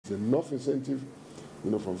enough incentive,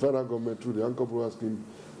 from federal government through the Anchor Program scheme,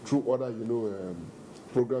 through other,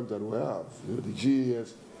 programs that we have, the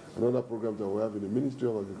GES and other programs that we have in the Ministry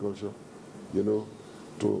of Agriculture,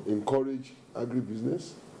 to encourage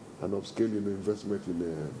agribusiness and upscale, investment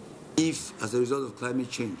in. If, as a result of climate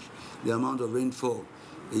change, the amount of rainfall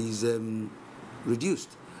is reduced,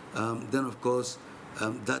 then of course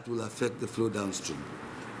that will affect the flow downstream,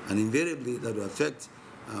 and invariably that will affect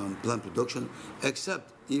plant production,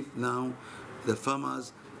 except if now the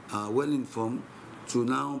farmers are well informed to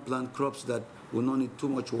now plant crops that will not need too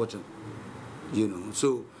much water,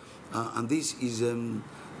 So, and this is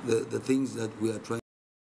the things that we are trying.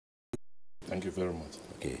 Thank you very much.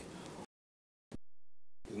 Okay.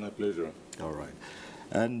 It's my pleasure. All right.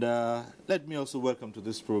 And let me also welcome to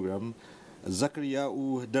this program Zakaria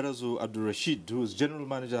Darazu Abdul Rashid, who is General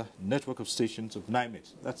Manager, Network of Stations of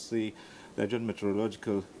NIMET. That's the Nigerian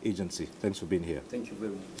Meteorological Agency. Thanks for being here. Thank you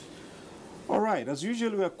very much. All right, as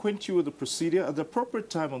usual, we acquaint you with the procedure. At the appropriate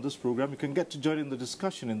time on this program, you can get to join in the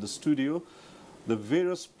discussion in the studio. The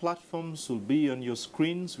various platforms will be on your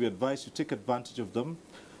screens. We advise you take advantage of them.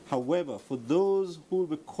 However, for those who will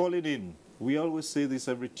be calling in, we always say this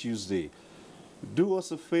every Tuesday. Do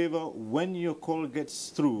us a favor, when your call gets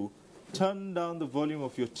through, turn down the volume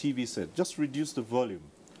of your TV set. Just reduce the volume.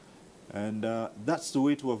 And that's the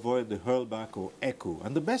way to avoid the hurlback or echo.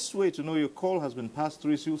 And the best way to know your call has been passed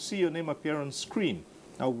through is you'll see your name appear on screen.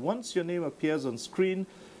 Now, once your name appears on screen,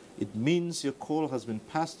 it means your call has been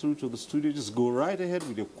passed through to the studio. Just go right ahead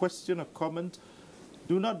with your question or comment.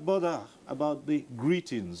 Do not bother about the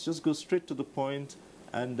greetings. Just go straight to the point.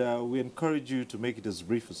 And we encourage you to make it as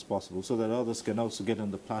brief as possible so that others can also get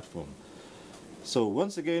on the platform. So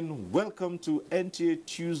once again, welcome to NTA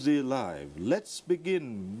Tuesday Live. Let's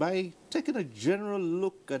begin by taking a general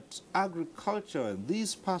look at agriculture in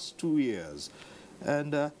these past 2 years.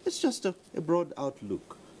 And it's just a broad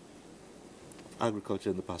outlook of agriculture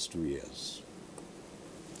in the past 2 years.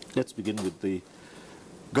 Let's begin with the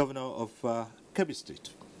Governor of Kebbi State.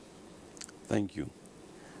 Thank you.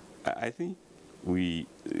 I think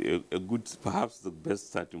perhaps the best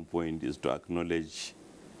starting point is to acknowledge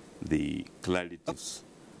the clarities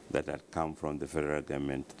that had come from the federal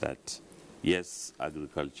government that, yes,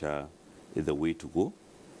 agriculture is the way to go,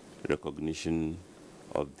 recognition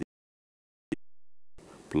of the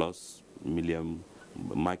plus million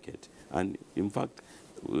market, and in fact,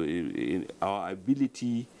 in our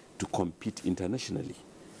ability to compete internationally.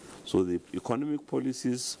 So the economic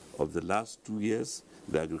policies of the last 2 years,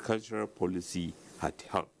 the agricultural policy had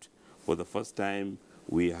helped. For the first time,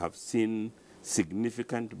 we have seen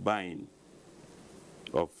significant buying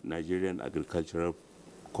of Nigerian agricultural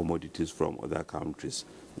commodities from other countries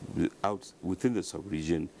within the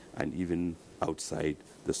sub-region and even outside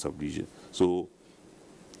the sub-region. So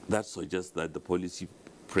that suggests that the policy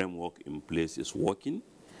framework in place is working,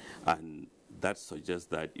 and that suggests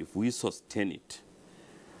that if we sustain it,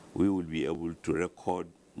 we will be able to record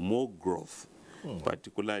more growth,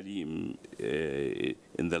 particularly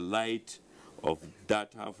in the light of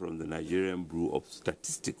data from the Nigerian Bureau of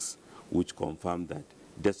Statistics, which confirm that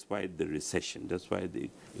despite the recession, despite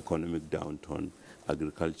the economic downturn,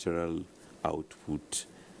 agricultural output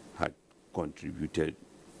had contributed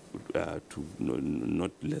to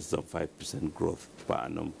not less than 5% growth per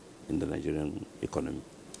annum in the Nigerian economy.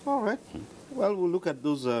 All right. Well, we'll look at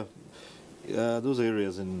those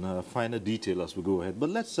areas in finer detail as we go ahead.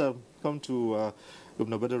 But let's come to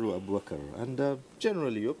Governor Badaru Abubakar, and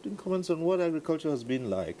generally, opening comments on what agriculture has been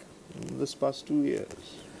like in this past 2 years.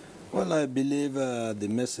 Well, I believe the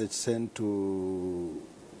message sent to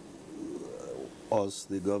us,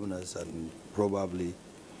 the governors, and probably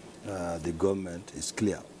the government is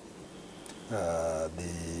clear. The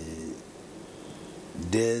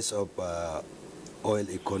days of oil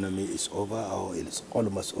economy is over, or oil is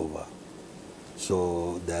almost over.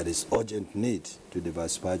 So there is urgent need to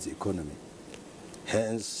diversify the economy.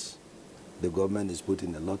 Hence, the government is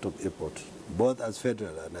putting a lot of effort, both at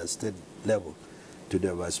federal and at state level, to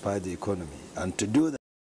diversify the economy. And to do that,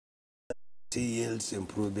 yields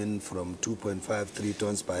improving from 2.53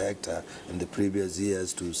 tons per hectare in the previous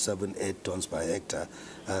years to 7-8 tons per hectare,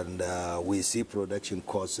 and we see production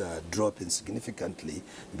costs dropping significantly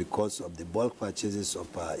because of the bulk purchases of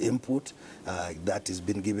input that has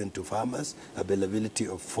been given to farmers, availability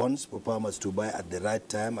of funds for farmers to buy at the right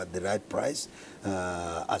time, at the right price,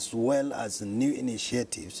 as well as new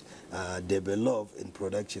initiatives developed in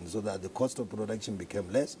production so that the cost of production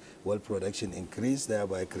became less, while production increased,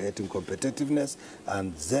 thereby creating competitiveness,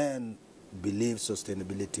 and then believe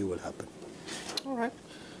sustainability will happen. All right.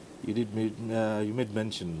 You made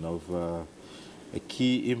mention of a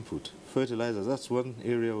key input. Fertilizers, that's one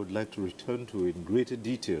area I would like to return to in greater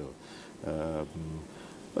detail.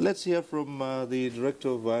 But let's hear from the Director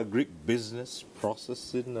of Agri Business,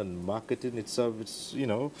 Processing and Marketing. It's you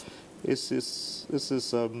know, this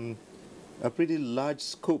is a pretty large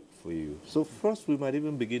scope for you. So first we might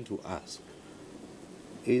even begin to ask,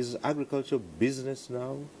 is agriculture business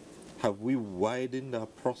now? Have we widened our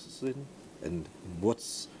processing? And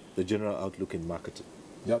what's the general outlook in marketing?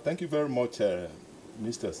 Yeah, thank you very much,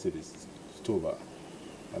 Mr. Stober.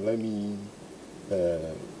 And let me,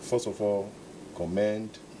 first of all,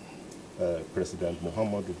 commend President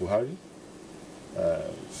Muhammadu Buhari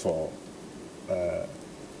for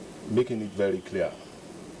making it very clear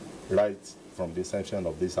right from the inception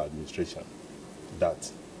of this administration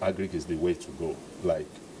that agri is the way to go, like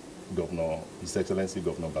His Excellency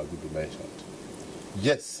Governor Bagudu mentioned.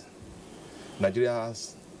 Yes, Nigeria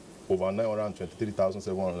has over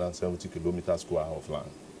 923,770 kilometers square of land.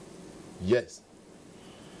 Yes,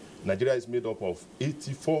 Nigeria is made up of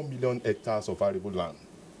 84 million hectares of arable land.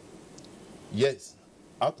 Yes,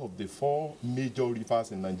 out of the 4 major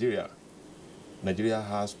rivers in Nigeria, Nigeria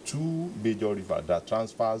has 2 major rivers that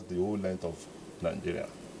transfers the whole length of Nigeria.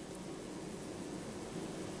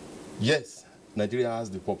 Yes, Nigeria has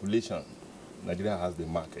the population. Nigeria has the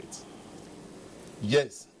market.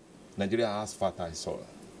 Yes, Nigeria has fertile soil.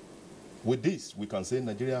 With this, we can say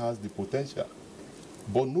Nigeria has the potential.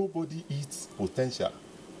 But nobody eats potential.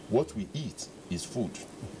 What we eat is food.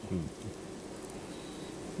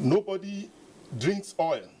 Nobody drinks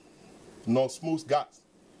oil nor smokes gas.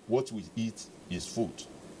 What we eat is food.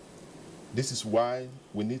 This is why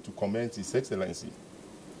we need to commend His Excellency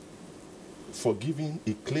for giving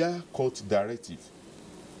a clear-cut directive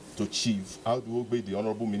to Chief Audu, the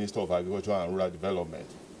Honorable Minister of Agriculture and Rural Development.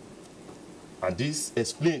 And this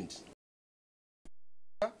explained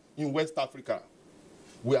in West Africa,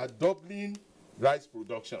 we are doubling rice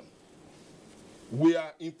production. We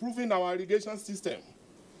are improving our irrigation system.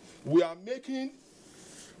 We are making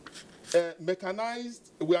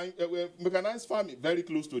mechanized farming very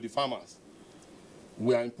close to the farmers.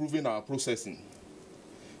 We are improving our processing.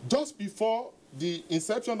 Just before the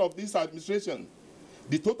inception of this administration,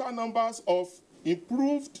 the total numbers of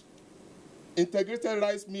improved integrated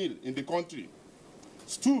rice mill in the country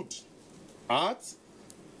stood at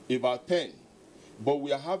about 10, but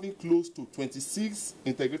we are having close to 26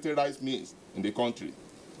 integrated rice mills in the country.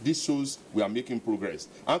 This shows we are making progress.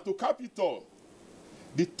 And to cap it all,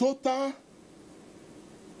 the total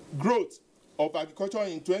growth of agriculture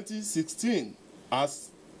in 2016 as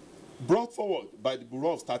brought forward by the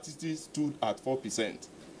Bureau of Statistics stood at 4%,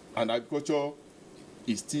 and agriculture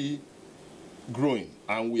is still growing,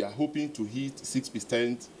 and we are hoping to hit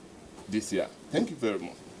 6% this year. Thank you very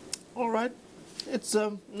much. All right. It's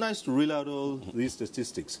nice to reel out all these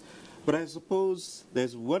statistics, but I suppose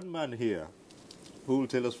there's one man here who will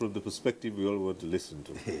tell us from the perspective we all want to listen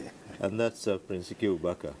to, and that's Prince Ike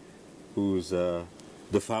Ubaka, who's the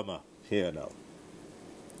farmer here now.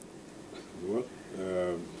 Well,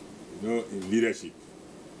 you know, in leadership,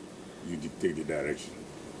 you dictate the direction.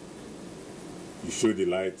 You show the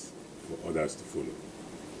light for others to follow.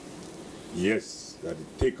 Yes, at the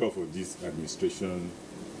takeoff of this administration,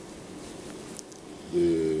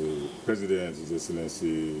 the President, His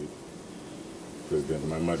Excellency President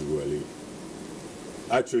Muhammadu Buhari,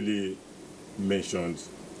 actually mentioned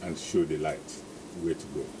and showed the light, where to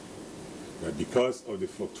go. That because of the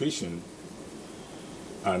fluctuation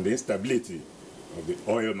and the instability of the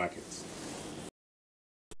oil market,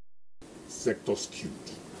 sector skewed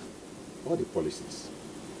all the policies.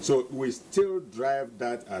 So we still drive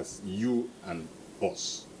that as you and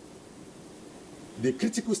us. The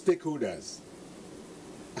critical stakeholders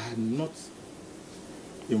are not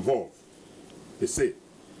involved, they say.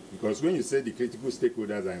 Because when you say the critical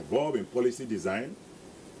stakeholders are involved in policy design,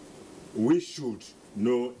 we should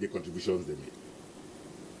know the contributions they make.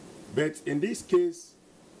 But in this case,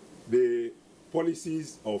 the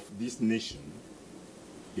policies of this nation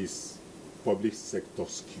is public sector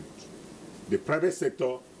skewed. The private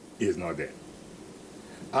sector is not there.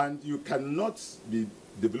 And you cannot be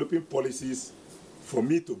developing policies for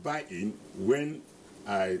me to buy in when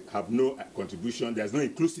I have no contribution, there's no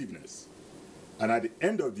inclusiveness. And at the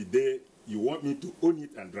end of the day, you want me to own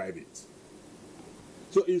it and drive it.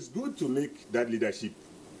 So it's good to make that leadership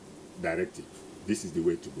directive. This is the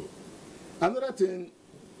way to go. Another thing,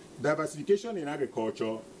 diversification in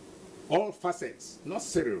agriculture, all facets, not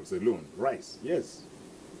cereals alone, rice, yes.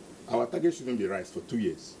 Our target shouldn't be rice for 2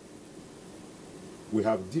 years. We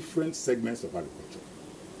have different segments of agriculture.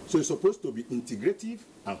 So it's supposed to be integrative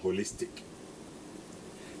and holistic.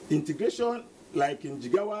 Integration like in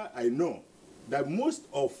Jigawa, I know that most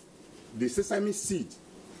of the sesame seed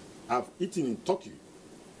I've eaten in Tokyo,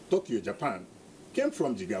 Japan, came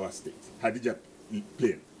from Jigawa State, Hadija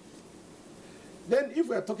Plain. Then if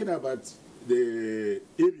we are talking about the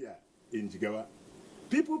area in Jigawa,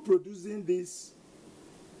 people producing this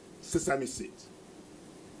sesame seed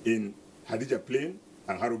in Hadija Plain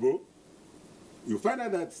and Harubo, you find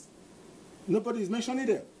out that nobody is mentioning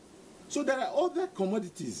them. So there are other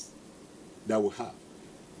commodities that we have.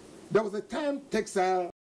 There was a time textile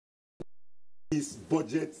is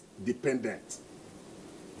budget dependent.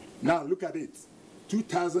 Now look at it.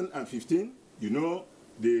 2015, you know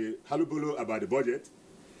the halubolo about the budget.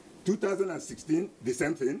 2016, the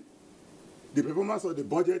same thing. The performance of the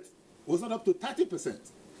budget was not up to 30%.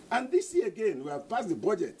 And this year again, we have passed the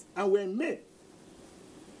budget and we're in May.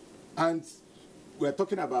 And we're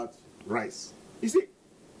talking about rice. You see,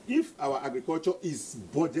 if our agriculture is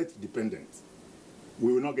budget dependent,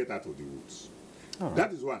 we will not get out of the woods. Right.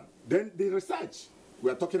 That is one. Then the research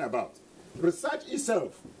we are talking about. Research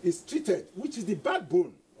itself is treated, which is the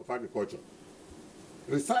backbone of agriculture.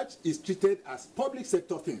 Research is treated as public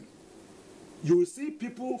sector thing. You will see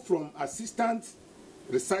people from assistant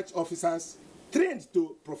research officers trained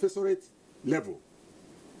to professorate level.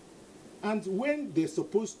 And when they're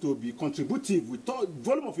supposed to be contributive with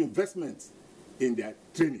volume of investment in their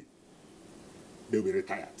training, they'll be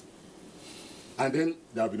retired. And then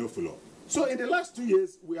there'll be no follow-up. So in the last 2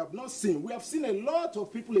 years, we have seen a lot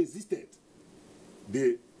of people existed,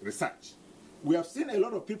 the research. We have seen a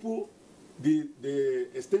lot of people, the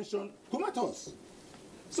extension, comatose.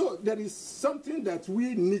 So there is something that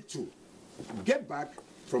we need to get back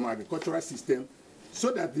from our agricultural system so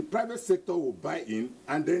that the private sector will buy in,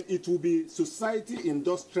 and then it will be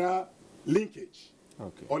society-industrial linkage,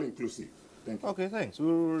 okay, all-inclusive. Thank you. Okay, thanks.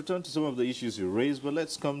 We'll return to some of the issues you raised, but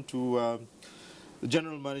let's come to the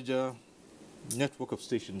General Manager, Network of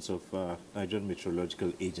Stations of Nigerian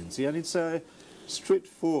Meteorological Agency, and it's a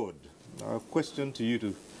straightforward question to you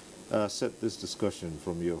to set this discussion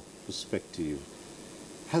from your perspective.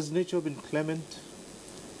 Has nature been clement?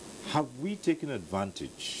 Have we taken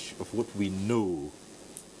advantage of what we know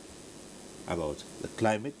about the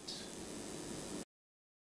climate?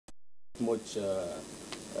 Much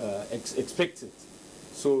expected.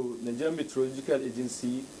 So Nigerian Meteorological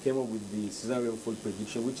Agency came up with the seasonal rainfall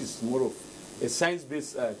prediction, which is more of a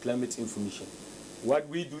science-based climate information. What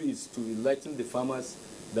we do is to enlighten the farmers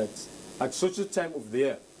that at such a time of the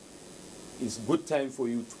year is good time for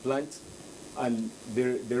you to plant, and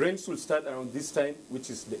the rains will start around this time, which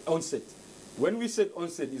is the onset. When we said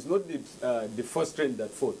onset, it's not the first rain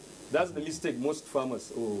that falls. That's the mistake most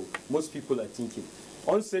farmers or most people are thinking.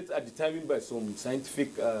 Onset are determined by some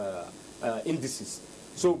scientific indices.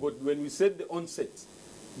 So, but when we said the onset,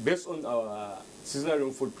 based on our seasonal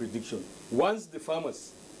rainfall prediction, once the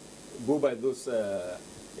farmers go by those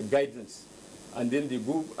guidance, and then they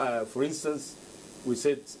go, for instance, we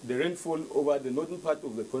said the rainfall over the northern part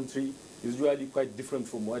of the country is usually quite different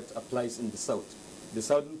from what applies in the south. The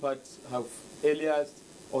southern part have earlier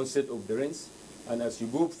onset of the rains, and as you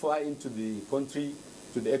go far into the country,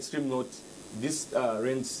 to the extreme north, these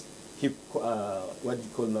rains keep, what you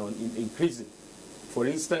call now, increasing. For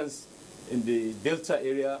instance, in the Delta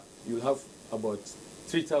area, you'll have about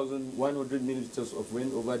 3,100 millimeters of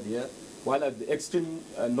rain over there, while at the extreme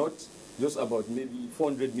north, just about maybe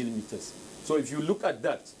 400 millimeters. So if you look at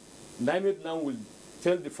that, NIMET now will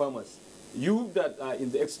tell the farmers, you that are in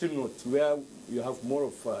the extreme north, where you have more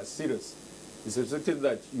of cereals, it's expected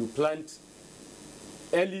that you plant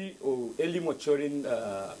early maturing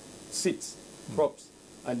seeds, crops,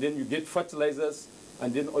 and then you get fertilizers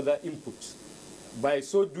and then other inputs. By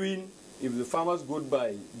so doing, if the farmers go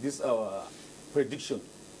by this our prediction,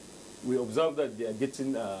 we observe that they are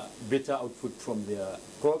getting better output from their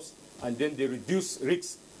crops, and then they reduce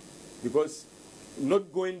risks, because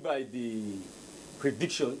not going by the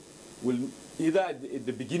prediction will either at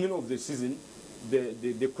the beginning of the season,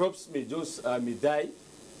 the crops may just may die,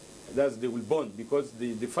 thus they will burn because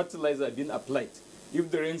the fertilizer has been applied. If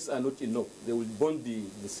the rains are not enough, they will burn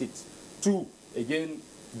the seeds. Two, again,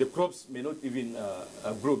 the crops may not even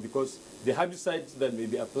grow because the herbicides that may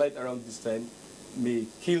be applied around this time may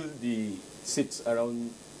kill the seeds around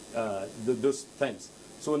those times.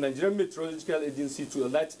 So Nigerian Meteorological Agency, to a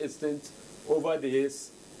large extent, over the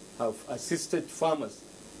years, have assisted farmers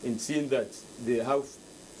in seeing that they have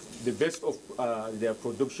the best of their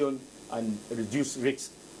production and reduce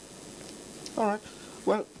risks. All right.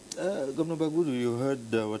 Well, Governor Bagbudu, you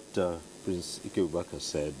heard what Prince Ike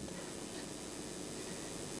said.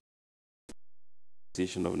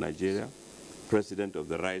 Of Nigeria, president of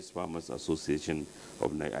the Rice Farmers Association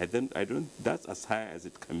of Nigeria. That's as high as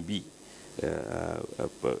it can be. A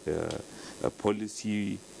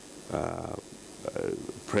policy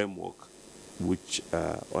framework which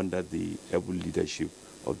under the able leadership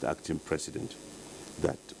of the acting president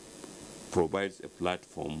that provides a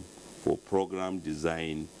platform for program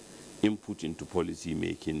design, input into policy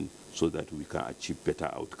making so that we can achieve better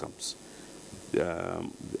outcomes.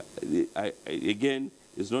 Again,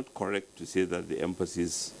 it's not correct to say that the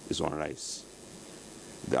emphasis is on rice.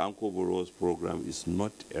 The Anko Boros program is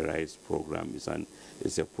not a rice program.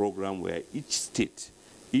 It's a program where each state,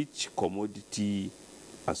 each commodity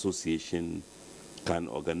association can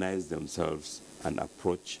organize themselves and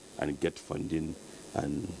approach and get funding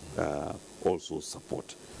and also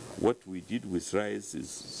support. What we did with rice is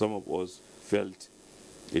some of us felt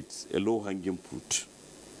it's a low-hanging fruit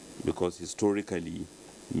because historically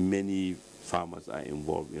many farmers are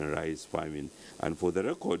involved in rice farming, and for the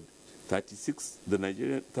record 36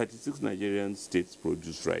 Nigerian states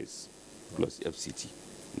produce rice plus FCT,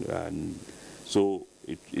 and so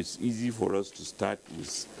it's easy for us to start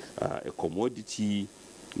with a commodity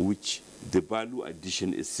which the value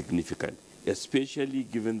addition is significant, especially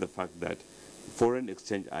given the fact that foreign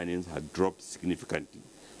exchange earnings had dropped significantly.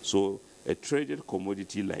 So a traded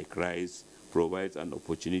commodity like rice provides an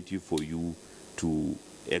opportunity for you to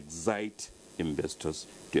excite investors,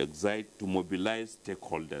 to mobilize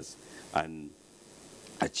stakeholders and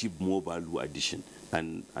achieve more value addition.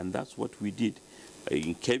 And that's what we did.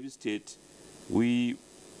 In Kebbi State, we,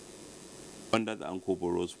 under the Anko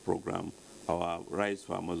Boros program, our rice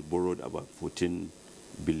farmers borrowed about 14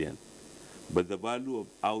 billion. But the value of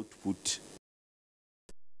output,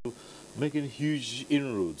 making huge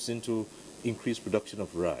inroads into increased production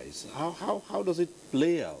of rice. How does it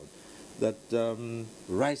play out that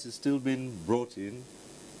rice is still being brought in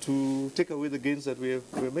to take away the gains that we're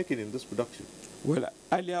making in this production? Well,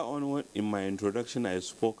 earlier on in my introduction, I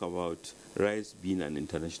spoke about rice being an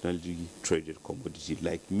internationally traded commodity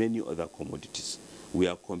like many other commodities. We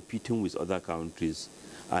are competing with other countries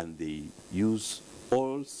and they use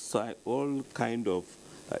all kind of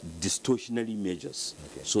distortionary measures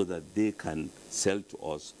so that they can sell to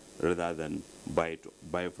us rather than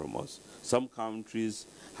buy from us. Some countries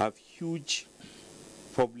have huge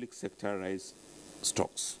public sector rice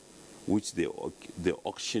stocks, which they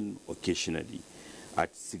auction occasionally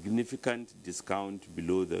at significant discount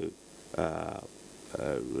below the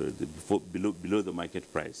below the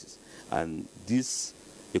market prices. And these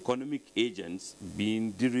economic agents,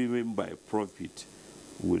 being driven by profit,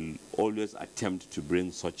 will always attempt to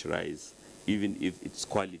bring such rice, even if its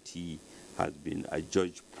quality has been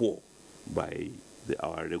adjudged poor by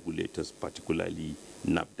our regulators, particularly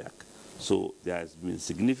NAFDAC. So there has been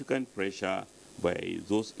significant pressure by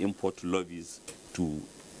those import lobbies to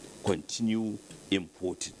continue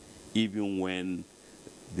importing, even when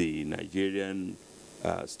the Nigerian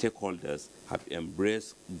stakeholders have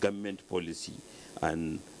embraced government policy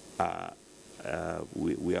and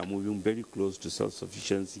we are moving very close to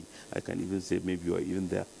self-sufficiency. I can even say maybe we are even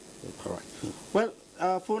there. All right. Well,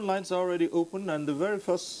 our phone lines are already open, and the very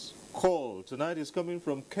first call tonight is coming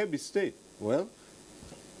from Kebbi State. Well,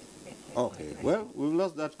 okay. Well, we've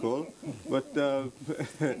lost that call, but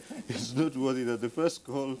it's noteworthy that the first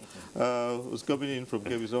call was coming in from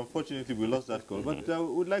Kebbi. So unfortunately, we lost that call. But we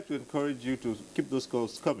would like to encourage you to keep those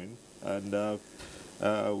calls coming, and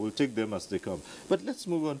we'll take them as they come. But let's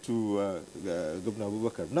move on to Governor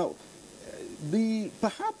Abubakar. Now,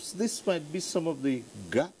 perhaps this might be some of the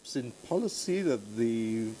gaps in policy that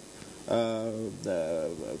the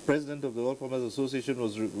president of the World Farmers Association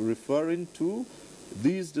was referring to,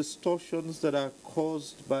 these distortions that are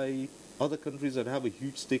caused by other countries that have a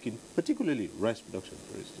huge stake in particularly rice production,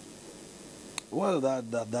 for instance. Well,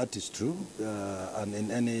 that is true. And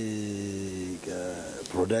in any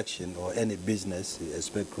production or any business, you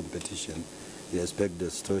expect competition, you expect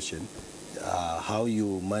distortion. How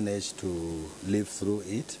you manage to live through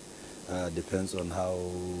it depends on how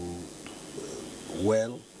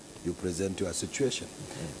well you present your situation.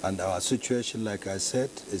 And our situation, like I said,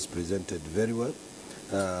 is presented very well.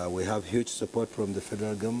 We have huge support from the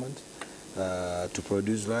federal government to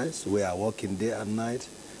produce rice. We are working day and night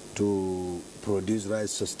to produce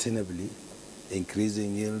rice sustainably,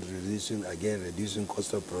 increasing yield, reducing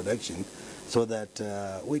cost of production, so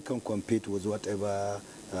that we can compete with whatever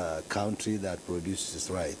country that produces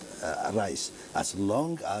rice, as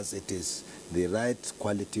long as it is the right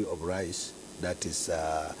quality of rice that is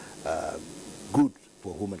good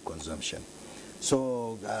for human consumption.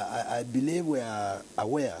 So I believe we are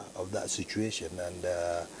aware of that situation, and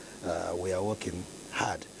we are working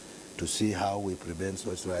hard to see how we prevent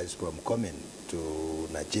such rice from coming to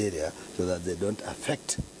Nigeria so that they don't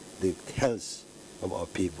affect the health of our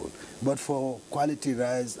people. But for quality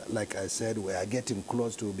rice, like I said, we are getting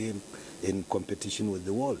close to being in competition with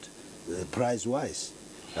the world, price-wise.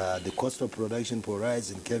 The cost of production for rice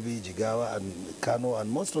in Kebbi, Jigawa, and Kano, and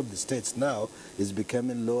most of the states now is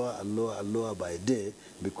becoming lower and lower and lower by day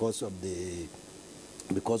because of the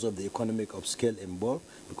economic of scale involved,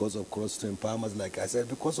 because of cross-stream farmers, like I said,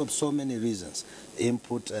 because of so many reasons,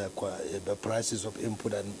 input, the prices of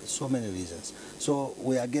input, and so many reasons. So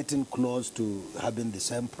we are getting close to having the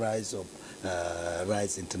same price of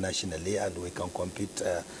rice internationally, and we can compete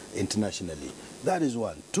internationally. That is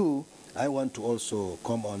one. Two, I want to also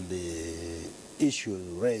come on the issue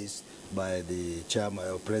raised by the chairman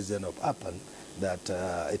or president of APAN, that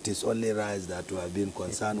it is only rice that we have been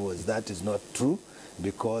concerned with. That is not true,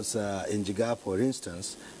 because in Jigawa, for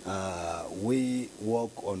instance, we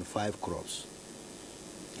work on 5 crops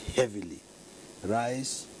heavily: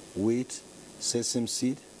 rice, wheat, sesame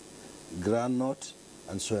seed, groundnut,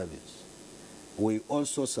 and soybeans. We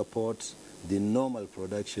also support the normal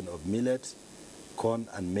production of millet, corn,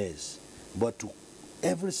 and maize. But to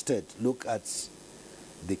every state look at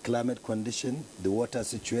the climate condition, the water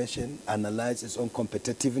situation, analyze its own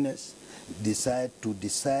competitiveness, decide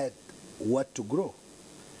what to grow.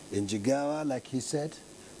 In Jigawa, like he said,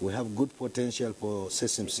 we have good potential for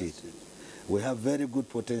sesame seed. We have very good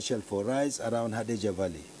potential for rice around Hadejia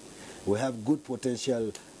Valley. We have good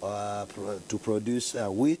potential to produce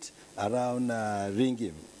wheat around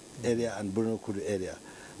Ringim area and Burnukudu area.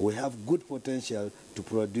 We have good potential to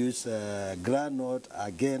produce groundnut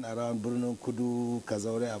again around Burnukudu,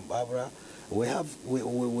 Kazaure, and Babra.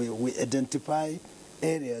 We identify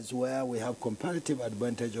areas where we have comparative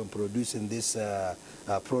advantage on producing these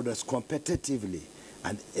products competitively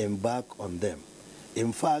and embark on them.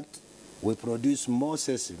 In fact, we produce more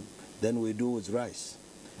sesame than we do with rice.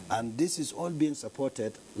 And this is all being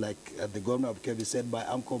supported, like the governor of Kebbi said, by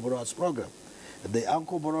Anko Borowa's program. The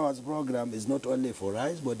Anko Borowa's program is not only for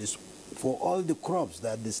rice, but it's for all the crops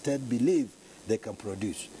that the state believe they can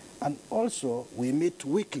produce. And also, we meet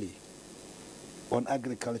weekly on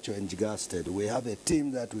agriculture in Jigawa State. We have a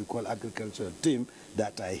team that we call agricultural team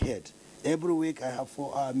that I head. Every week I have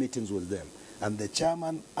 4-hour meetings with them. And the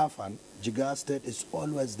chairman, Afan, Jigawa State, is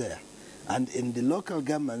always there. And in the local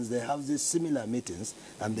governments, they have these similar meetings,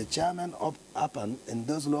 and the chairman of Afan in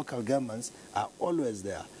those local governments are always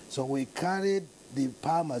there. So we carry the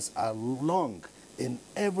farmers along in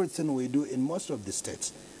everything we do in most of the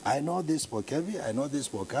states. I know this for Kebbi, I know this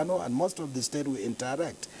for Kano, and most of the states we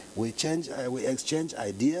interact. We exchange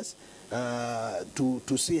ideas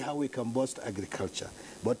to see how we can boost agriculture.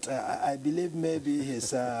 But I believe maybe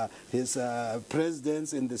his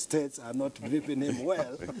presidents in the states are not briefing him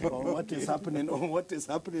well on what is happening,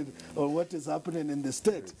 in the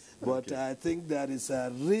state. But I think there is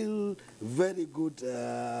a real, very good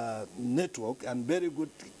network and very good,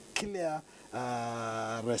 clear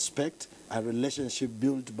respect and relationship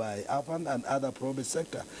built by Afan and other private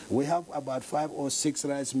sector. We have about 5 or 6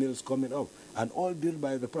 rice mills coming up, and all built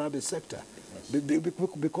by the private sector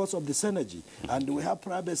because of the synergy. And we have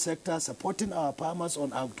private sector supporting our farmers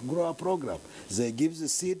on our grower program. They give the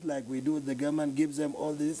seed like we do, the government gives them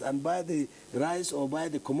all this, and buy the rice or buy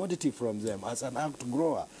the commodity from them as an act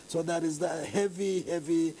grower. So that is the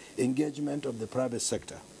heavy engagement of the private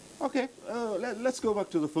sector. Okay, let's go back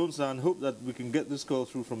to the phones now and hope that we can get this call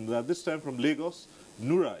through from this time from Lagos.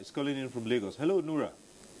 Nura is calling in from Lagos. Hello, Nura.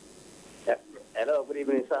 Hello, good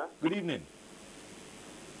evening, sir. Good evening.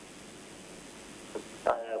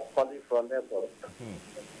 Calling from Lagos.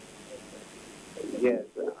 Yes,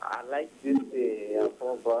 I like this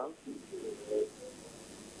program.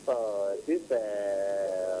 This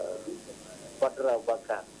Quadra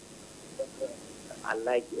Baka. I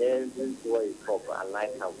like every way pop. I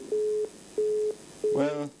like how.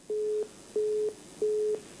 Well,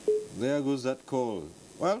 there goes that call.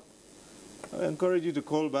 Well, I encourage you to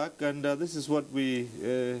call back, and this is what we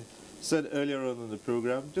said earlier on in the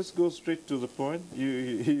program. Just go straight to the point.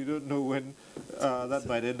 You don't know when that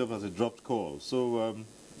might end up as a dropped call. So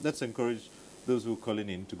let's encourage those who are calling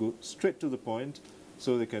in to go straight to the point,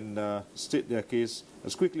 so they can state their case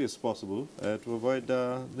as quickly as possible to avoid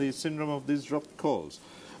the syndrome of these dropped calls.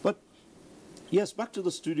 But yes, back to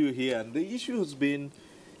the studio here, and the issue has been,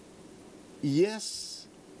 yes,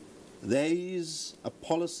 there is a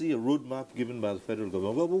policy, a roadmap given by the federal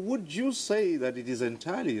government. But would you say that it is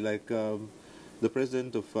entirely like the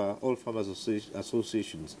president of All Farmers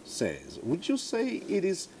Associations says? Would you say it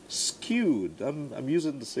is skewed? I'm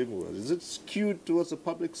using the same word. Is it skewed towards the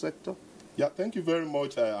public sector? Yeah, thank you very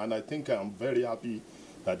much, and I think I'm very happy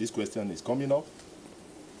that this question is coming up.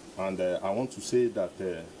 And I want to say that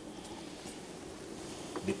the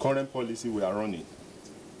current policy we are running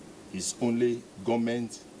is only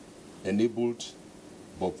government-enabled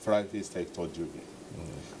but private sector-driven.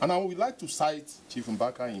 And I would like to cite Chief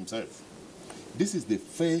Mbaka himself. This is the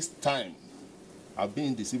first time I've been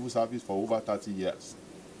in the civil service for over 30 years,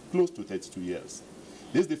 close to 32 years.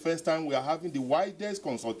 This is the first time we are having the widest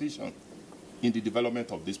consultation in the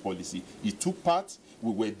development of this policy. It took part.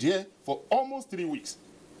 We were there for almost 3 weeks,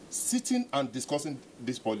 sitting and discussing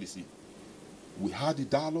this policy. We had a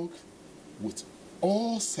dialogue with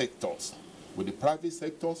all sectors, with the private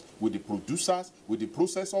sectors, with the producers, with the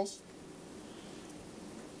processors.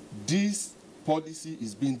 This policy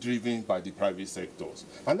is being driven by the private sectors.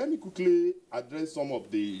 And let me quickly address some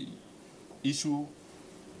of the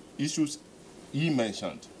issues he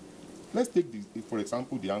mentioned. Let's take, for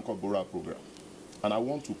example, the Anchor Bora program. And I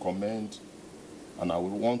want to commend, and I will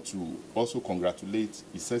want to also congratulate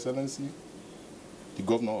His Excellency, the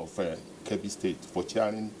Governor of Kebbi State, for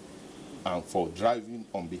chairing and for driving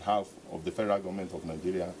on behalf of the federal government of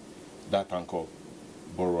Nigeria that Anchor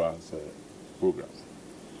Bora's program,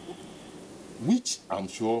 which I'm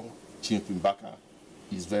sure Chief Mbaka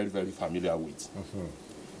is very, very familiar with.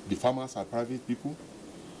 The farmers are private people.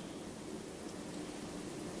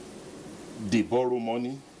 They borrow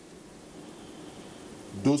money.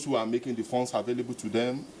 Those who are making the funds available to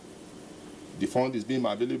them, the fund is being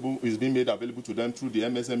made available to them through the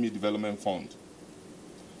MSME Development Fund.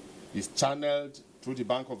 It's channeled through the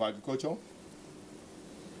Bank of Agriculture.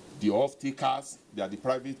 The off-takers, they are the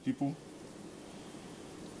private people.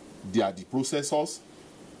 They are the processors.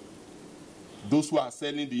 Those who are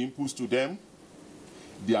selling the inputs to them,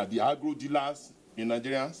 they are the agro dealers in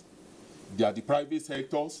Nigeria. They are the private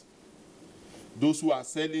sectors. Those who are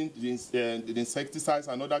selling the insecticides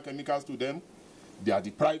and other chemicals to them, they are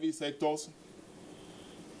the private sectors.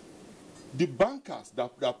 The bankers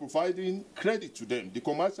that are providing credit to them, the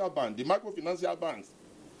commercial bank, the microfinancial banks,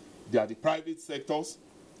 they are the private sectors.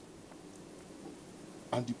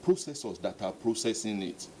 And the processors that are processing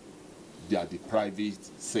it, they are the private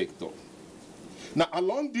sector. Now,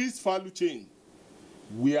 along this value chain,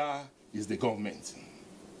 where is the government?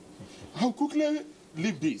 I'll quickly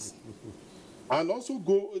leave this and also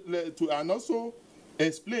go to and also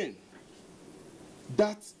explain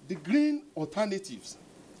that the green alternatives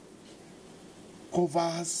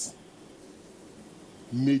covers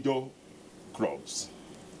major crops.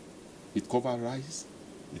 It covers rice,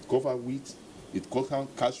 it covers wheat, it covers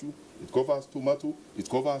cashew, it covers tomato, it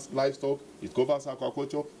covers livestock, it covers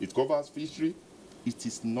aquaculture, it covers fishery. It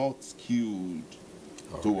is not skewed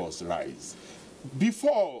towards rice.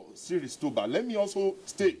 Before Cyril Stober, let me also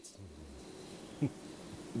state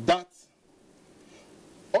that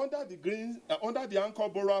under the Anchor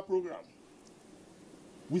Bora program,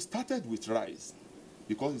 we started with rice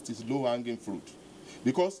because it is low-hanging fruit.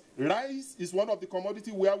 Because rice is one of the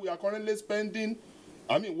commodities where we are currently spending,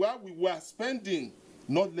 where we were spending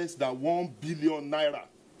not less than 1 billion naira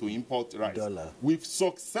to import rice. We've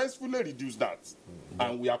successfully reduced that,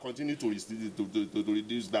 and we are continuing to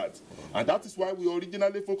reduce that. And that is why we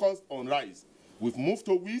originally focused on rice. We've moved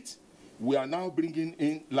to wheat. We are now bringing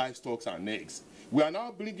in livestock and eggs. We are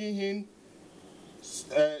now bringing in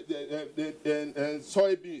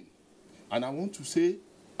soybean. And I want to say,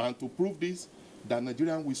 and to prove this, that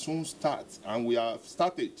Nigeria will soon start, and we have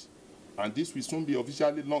started, and this will soon be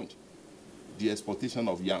officially launched, the exportation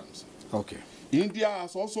of yams. Okay. India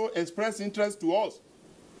has also expressed interest to us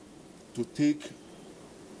to take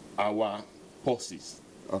our pulses.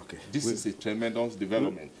 Okay. This is a tremendous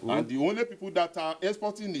development. And the only people that are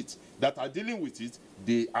exporting it, that are dealing with it,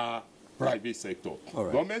 they are private sector. All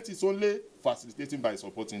right. Government is only facilitating by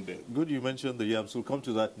supporting them. Good, you mentioned the yams. We'll come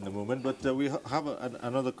to that in a moment. But we have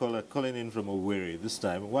another caller calling in from Owerri this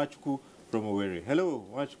time. Wachuku from Owerri. Hello,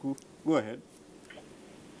 Wachuku. Go ahead.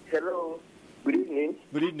 Hello. Good evening.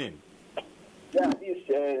 Good evening. Yeah, this is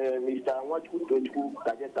Mr. Wachuku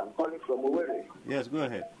Kajet. I'm calling from Owerri. Yes, go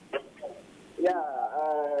ahead. Yeah,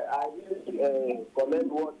 I really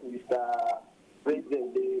commend what Mr.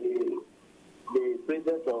 President, the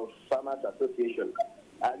President of Farmers Association,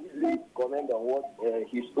 I really comment on what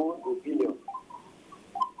his own opinion.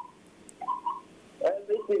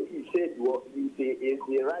 Everything he said is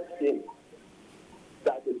the right thing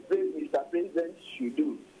that the Mr. President should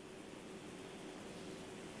do.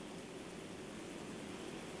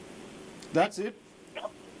 That's it?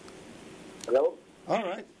 Hello? All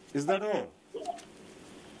right. Is that all?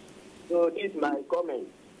 So this is my comment.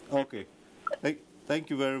 Okay. Thank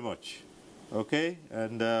you very much. okay?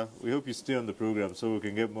 And we hope you stay on the program so we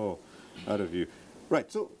can get more out of you. Right,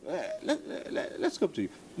 so let's come to you.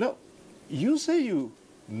 Now, you say you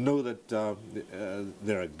know that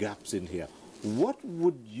there are gaps in here. What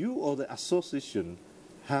would you or the association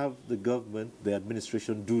have the government, the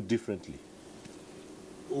administration do differently?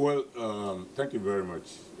 Well, thank you very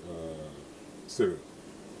much, Cyril.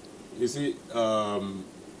 You see,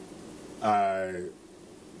 I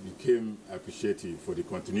became appreciative for the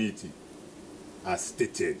continuity as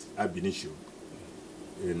stated ab initio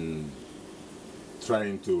in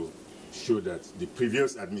trying to show that the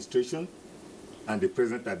previous administration and the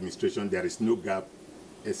present administration, there is no gap,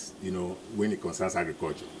 as you know, when it concerns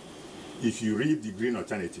agriculture. If you read the Green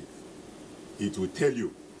Alternative, it will tell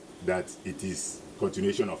you that it is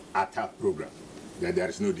continuation of ATA program, that there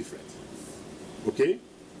is no difference. Okay?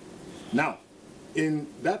 Now, in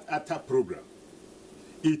that ATA program,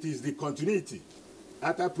 it is the continuity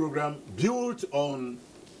ATA program built on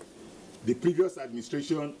the previous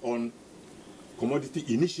administration on commodity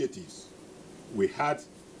initiatives. We had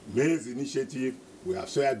maize initiative, we have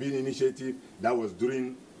soybean initiative, that was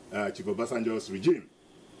during Chief Obasanjo's regime.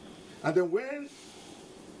 And then when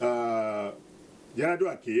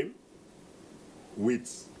Yar'Adua came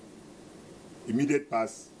with immediate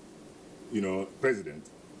past, president,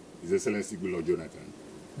 His Excellency Goodluck Jonathan,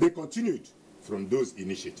 they continued from those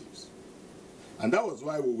initiatives. And that was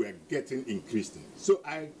why we were getting increased in. So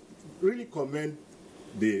I really commend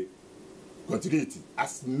the continuity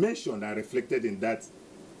as mentioned and reflected in that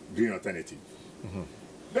Green Alternative. Mm-hmm.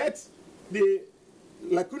 But the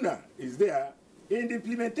lacuna is there in the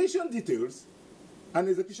implementation details and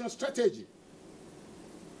execution strategy.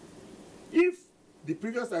 If the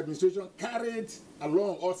previous administration carried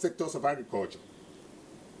along all sectors of agriculture,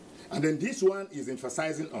 and then this one is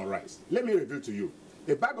emphasizing on rice. Let me reveal to you,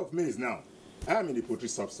 a bag of maize now, I am in the poultry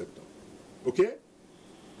subsector, okay?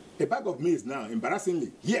 A bag of maize now,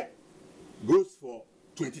 embarrassingly, here, goes for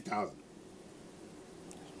 20,000.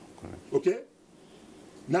 Okay?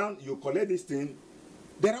 Now you collect this thing,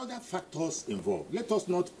 there are other factors involved. Let us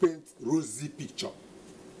not paint rosy picture.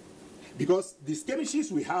 Because the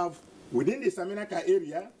skirmishes we have within the Saminaka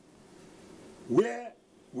area, where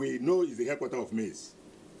we know is the headquarters of maize,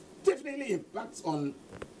 definitely impacts on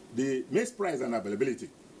the maize price and availability.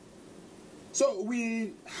 So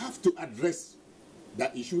we have to address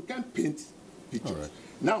that issue. We can't paint pictures. Right.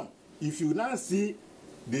 Now, if you now see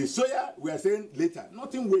the soya, we are saying later,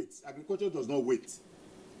 nothing waits. Agriculture does not wait,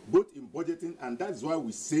 both in budgeting, and that's why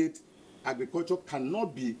we said agriculture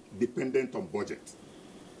cannot be dependent on budget.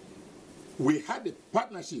 We had a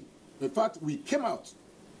partnership. In fact, we came out,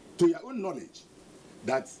 to your own knowledge,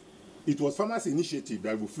 that it was Farmers' Initiative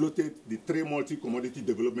that we floated the 3 multi-commodity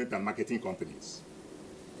development and marketing companies.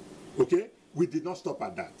 Okay? We did not stop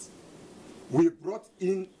at that. We brought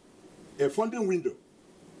in a funding window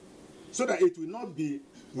so that it will not be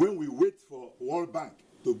when we wait for World Bank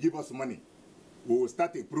to give us money, we will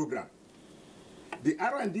start a program. The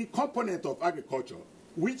R&D component of agriculture,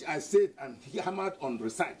 which I said and hammered on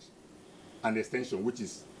research and extension, which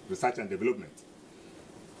is research and development,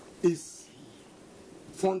 is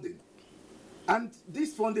funding. And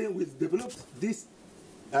this funding, we developed this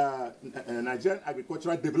Nigerian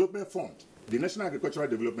Agricultural Development Fund, the National Agricultural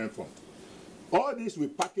Development Fund. All this we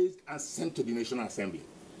packaged and sent to the National Assembly.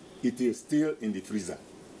 It is still in the freezer.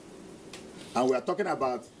 And we are talking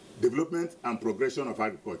about development and progression of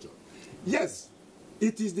agriculture. Yes,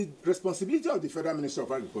 it is the responsibility of the Federal Ministry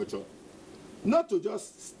of Agriculture not to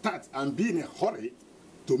just start and be in a hurry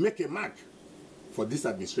to make a mark for this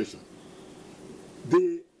administration.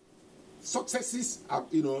 The successes are,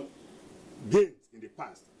 gained in the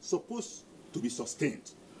past, supposed to be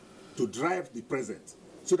sustained to drive the present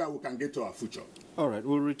so that we can get to our future. All right,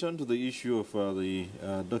 we'll return to the issue of the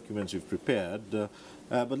documents you've prepared,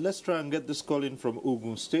 but let's try and get this call in from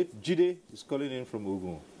Ogun State. Jide is calling in from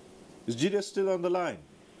Ogun. Is Jide still on the line?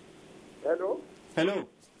 Hello? Hello?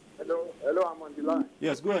 Hello, I'm on the line.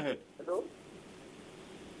 Yes, go ahead. Hello?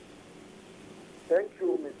 Thank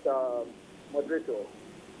you, Mr. Moderator.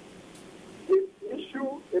 The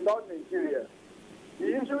issue about Nigeria,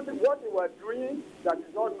 the issue, what they were doing that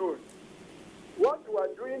is not known. What we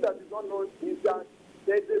are doing that is not known is that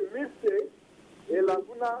there is a mistake, a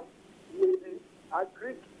laguna with the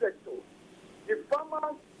agri sector. The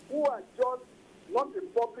farmers who are just not the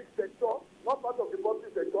public sector, not part of the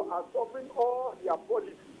public sector, are suffering all their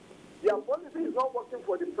policy. Their policy is not working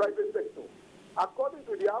for the private sector. According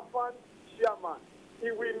to the AFAN chairman,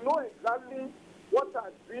 he will know exactly what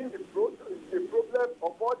has been the problem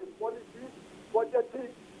of all the policies, budgeting,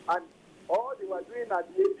 and all they were doing at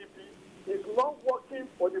the ADP is not working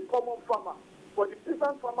for the common farmer.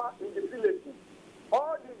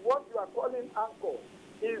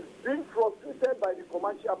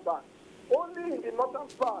 bank. Only in the northern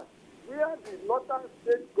part, where the northern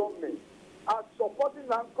state government are supporting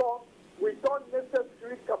Anchor with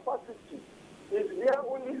unnecessary capacity, is where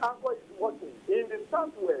only Anchor is working. In the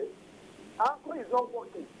southwest, Anchor is not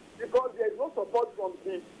working because there is no support from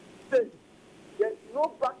the state. There is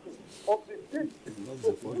no backing of the state. It's not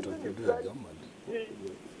the fault of the government.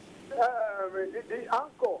 The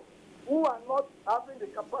Anchor, who are not having the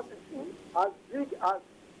capacity as big as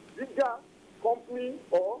bigger company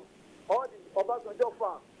or the Obasanjo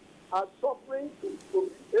farm, are suffering to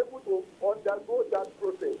be able to undergo that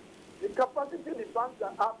process. The capacity the banks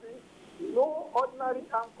are having, no ordinary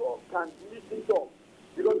Anchor can meet it up.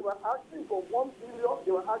 Because we were asking for 1 billion,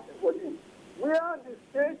 they were asking for this. Where the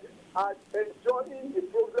state are enjoying the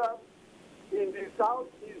program in the south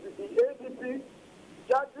is the ADP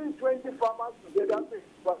gathering 20 farmers together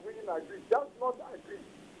for bringing agri. That's not agri.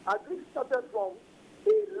 Agri started from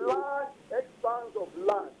a large expanse of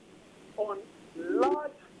land on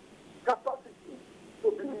large capacity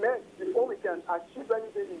to be met before we can achieve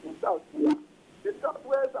anything in the south. The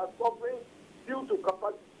southwest are suffering due to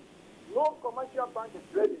capacity. No commercial bank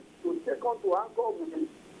is ready to take on to Anchor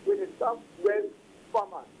with the southwest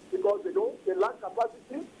farmers because they lack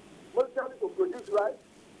capacity, mostly to produce rice.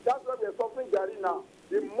 That's why we are suffering Gary now.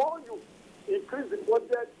 The more you increase the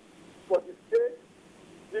budget for the state,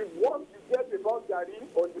 the worse you get about Gary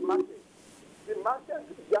on the market. The market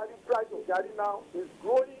Gary price of Gary now is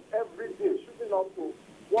growing every day, shooting up to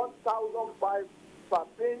 1,005 per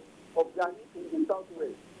pint of Gary in the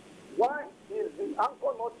southwest. Why is the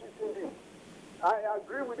Anchor not teaching this? I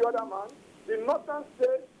agree with the other man. The northern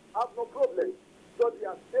states have no problem. So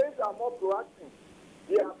their states are more proactive.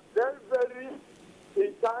 They are very, very,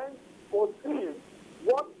 in time, foreseeing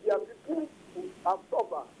what their people have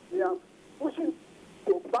suffered. They are pushing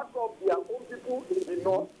to back up their own people in the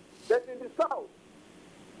north. But in the south,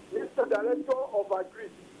 Mr. Director of Agri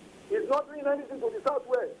is not doing anything to the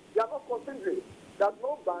southwest. They are not considering that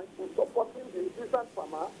no bank is supporting the peasant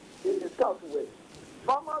farmer in the southwest.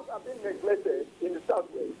 Farmers are being neglected in the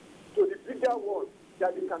southwest to the bigger ones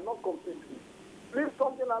that they cannot compete with. Please,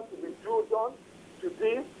 something has to be done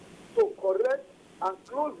today to correct and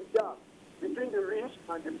close the gap between the rich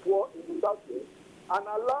and the poor in the southwest and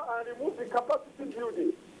allow and remove the capacity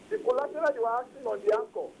building. The collateral you are asking on the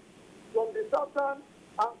Anchor from the southern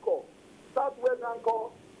Anchor, southwest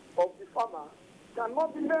Anchor of the farmer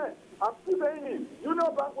cannot be met. I'm still saying it.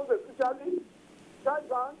 Union Bank was especially Sky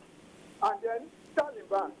Bank and then Sterling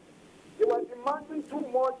Bank. They were demanding too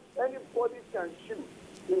much anybody can shoot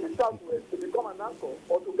in the southwest to become an Anchor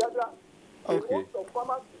or to gather a host of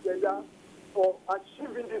farmers together for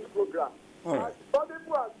achieving this program. As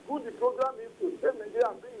valuable as good the program is to save Nigeria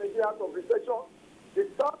and bring Nigeria out of recession, the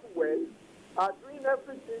southwest are doing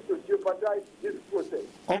everything to jeopardize this process.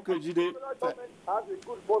 Okay, Jide. The federal government has a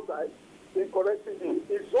good foresight in correcting it.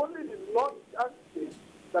 It's only the northern states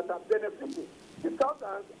that are benefiting. The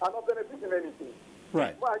southern are not benefiting anything.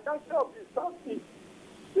 Right. But I can't say of the southeast,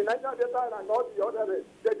 the Niger Delta and all the other rest.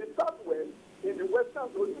 There's the southwest in the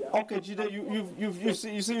western zone. Okay, Jide, you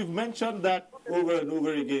see, you've mentioned that over and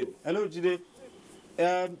over again. Hello, Jide.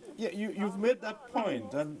 You've made that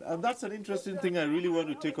point, and that's an interesting thing I really want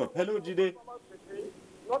to take up. Hello, Jide.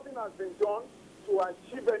 Nothing has been done to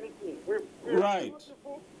achieve anything. Right.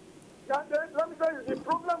 Let me tell you, the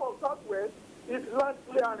problem of Southwest is land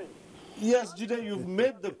clearing. Yes, Jide, you've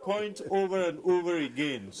made the point over and over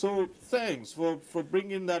again. So thanks for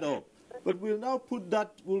bringing that up. But we'll now put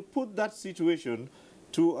that situation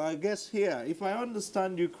to our guest here. If I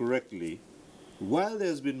understand you correctly, while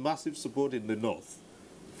there's been massive support in the north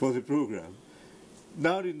for the program,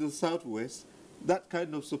 now in the southwest, that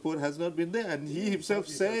kind of support has not been there. And he himself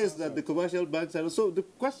says that the commercial banks are. So the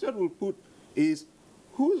question we'll put is,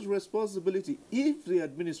 whose responsibility, if the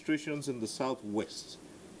administrations in the southwest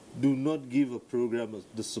do not give a program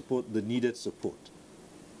the support, the needed support,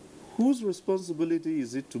 whose responsibility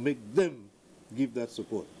is it to make them give that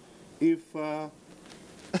support? If the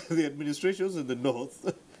administrations in the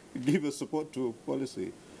north give a support to a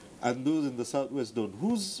policy and those in the southwest don't,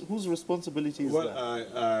 whose responsibility is that?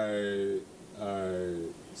 Well, I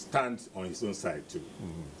stand on his own side too,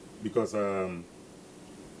 because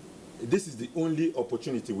this is the only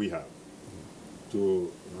opportunity we have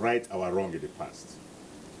to right our wrong in the past.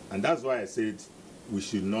 And that's why I said we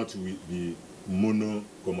should not be mono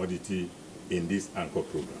commodity in this Anchor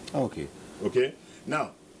program. Okay. Okay?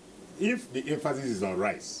 Now, if the emphasis is on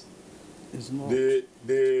rice, it's not.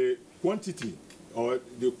 The quantity or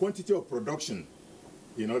the quantity of production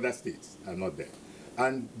in other states are not there.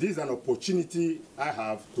 And this is an opportunity I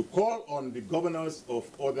have to call on the governors of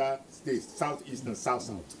other states, Southeast and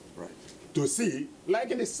South-South, Right. to see, like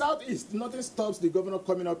in the Southeast, nothing stops the governor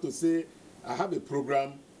coming up to say, I have a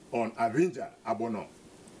program on Abuja abono,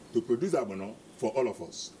 to produce abono for all of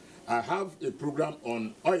us. I have a program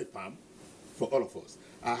on oil palm for all of us.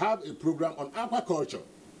 I have a program on aquaculture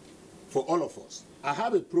for all of us. I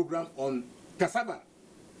have a program on cassava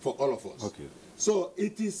for all of us. Okay. So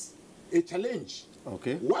it is a challenge.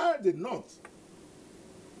 Okay. While the North,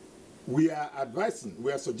 we are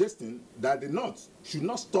suggesting that the North should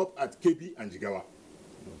not stop at Kebbi and Jigawa.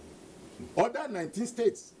 Other 19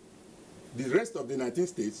 states, the rest of the 19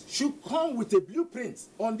 states, should come with a blueprint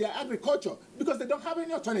on their agriculture because they don't have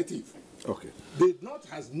any alternative. Okay. The North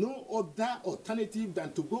has no other alternative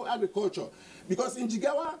than to go agriculture. Because in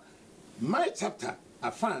Jigawa, my chapter,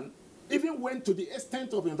 Afan, even went to the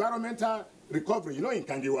extent of environmental recovery. You know, in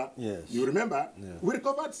Kangiwa, yes. You remember, Yeah. we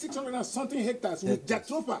recovered 600 and something hectares with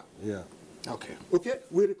Jatropha. Yeah. Okay. Okay,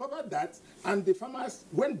 we recovered that, and the farmers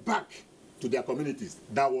went back to their communities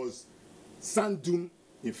that was sand dune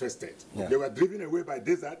infested. Yeah. They were driven away by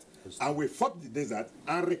desert, and we fought the desert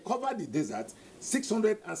and recovered the desert,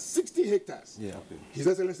 660 hectares. Yeah. His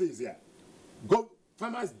Excellency is here.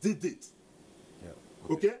 Farmers did it.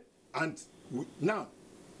 Yeah. Okay? And now,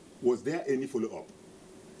 was there any follow-up?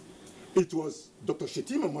 It was Dr.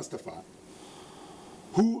 Shetima Mustafa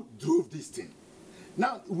who drove this thing.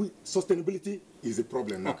 Now, sustainability is a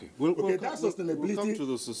problem now. Okay. We'll that sustainability. We'll come to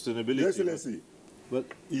the sustainability. Your Excellency, but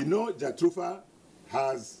you know, Jatropha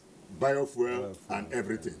has biofuel and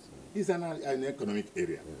everything. It's an economic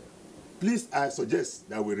area. Yeah. Please, I suggest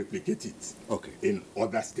that we replicate it in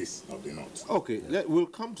other states of the North. Okay, we'll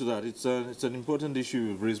come to that. It's an important issue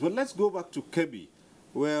you've raised. But let's go back to Kebbi,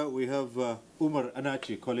 where we have Umar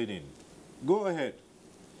Anachi calling in. Go ahead.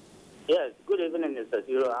 Yes, good evening, Mr.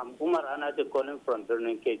 Cyril. I'm Umar Anachi calling from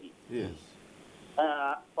Birnin Kebbi. Yes.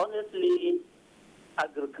 Honestly,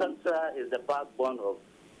 agriculture is the backbone of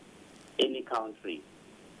any country,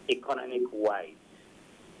 economic-wise.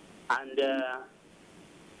 And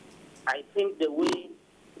I think the way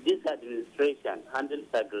this administration handles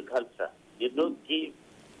agriculture did not give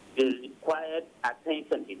the required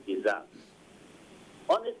attention it deserves.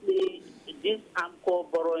 Honestly, this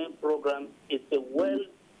AMCO borrowing program is a well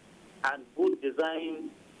and good design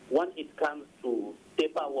when it comes to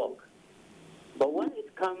paperwork. But when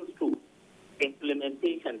it comes to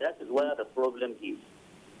implementation, that is where the problem is.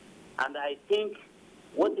 And I think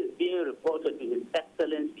what is being reported to His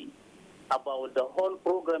Excellency about the whole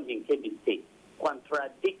program in Kebbi State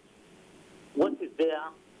contradicts what is there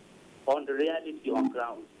on the reality on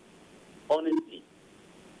ground. Honestly,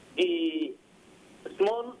 the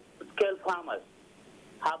small-scale farmers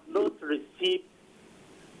have not received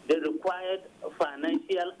the required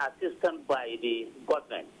financial assistance by the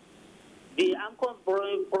government. The AMCO's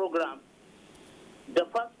borrowing program, the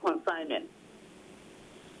first consignment,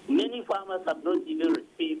 many farmers have not even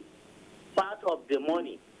received part of the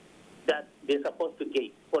money that they're supposed to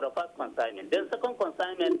get for the first consignment. The second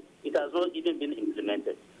consignment, it has not even been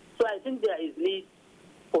implemented. So I think there is need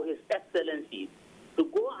for His Excellency to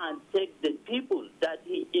go and take the people that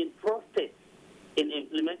he entrusted in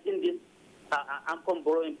implementing this AMCOM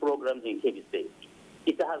borrowing programs in Kebbi State.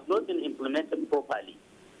 It has not been implemented properly.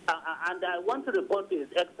 And I want to report to His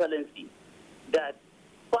Excellency that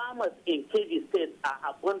farmers in Kebbi State are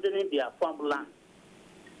abandoning their farmland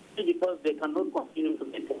because they cannot continue to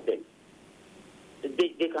maintain them.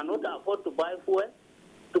 They cannot afford to buy fuel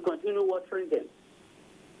to continue watering them.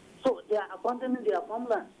 So they are abandoning their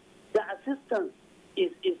farmland. The assistance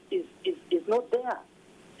is not there.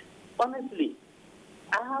 Honestly,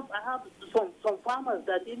 I have some farmers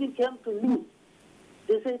that even came to me.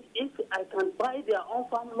 They said if I can buy their own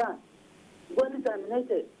farmland, well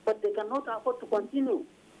terminated, but they cannot afford to continue.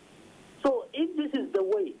 So if this is the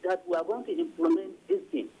way that we are going to implement this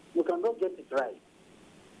thing, we cannot get it right.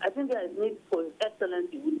 I think there is need for His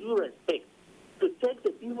Excellency, with due respect, to take the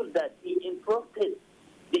people that he entrusted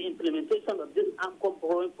the implementation of this AMCOM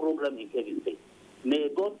borrowing program in Kebbi State. May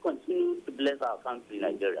God continue to bless our country,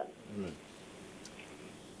 Nigeria. Amen.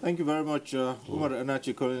 Thank you very much, Umar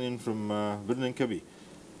Anachi, calling in from Birnin Kebbi.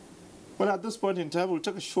 Well, at this point in time, we'll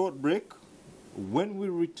take a short break. When we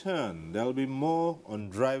return, there'll be more on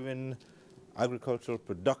driving agricultural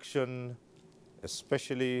production,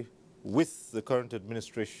 especially with the current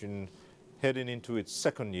administration heading into its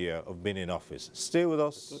second year of being in office. Stay with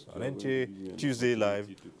us on NTA Tuesday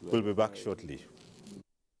Live. We'll be back shortly.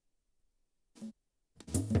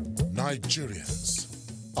 Nigerians,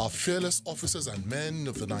 Our fearless officers and men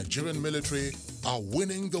of the Nigerian military are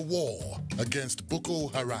winning the war against Boko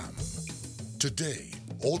Haram. Today,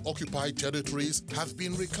 all occupied territories have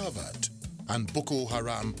been recovered and Boko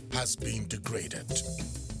Haram has been degraded.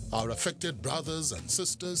 Our affected brothers and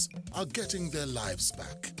sisters are getting their lives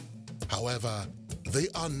back. However, they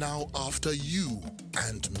are now after you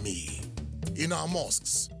and me. In our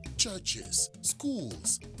mosques, churches,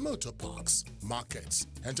 schools, motor parks, markets,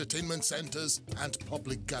 entertainment centers, and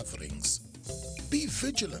public gatherings. Be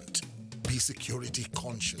vigilant. Be security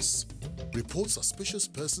conscious. Report suspicious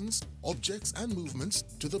persons, objects, and movements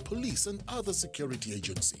to the police and other security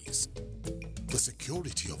agencies. The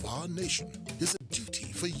security of our nation is a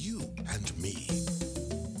duty for you and me.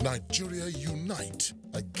 Nigeria, unite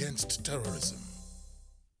against terrorism.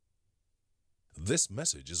 This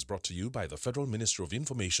message is brought to you by the Federal Ministry of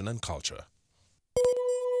Information and Culture.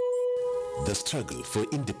 The struggle for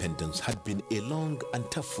independence had been a long and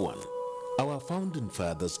tough one. Our founding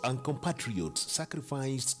fathers and compatriots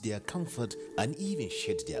sacrificed their comfort and even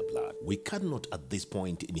shed their blood. We cannot at this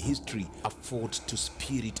point in history afford to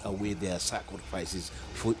spirit away their sacrifices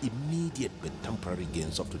for immediate but temporary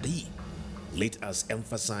gains of today. Let us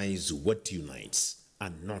emphasize what unites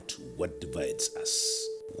and not what divides us.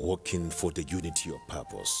 Working for the unity of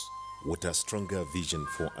purpose with a stronger vision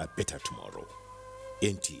for a better tomorrow.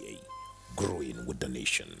 NTA, growing with the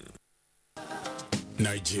nation.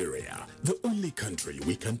 Nigeria, the only country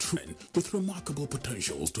we can train with remarkable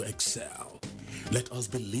potentials to excel. Let us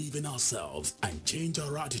believe in ourselves and change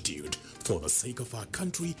our attitude for the sake of our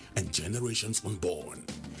country and generations unborn.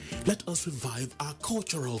 Let us revive our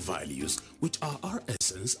cultural values, which are our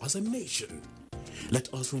essence as a nation.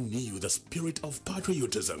 Let us renew the spirit of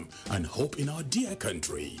patriotism and hope in our dear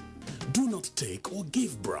country. Do not take or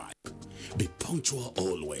give bribe. Be punctual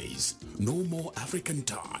always. No more African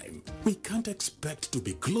time. We can't expect to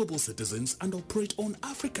be global citizens and operate on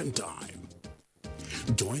African time.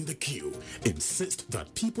 Join the queue. Insist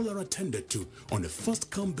that people are attended to on a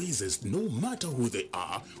first-come basis, no matter who they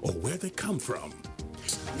are or where they come from.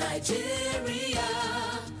 Nigeria,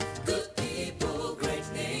 good people, great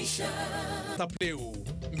nation.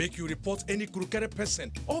 Make you report any crooked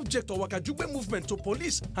person, object or wakajube movement to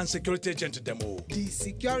police and security agent demo. The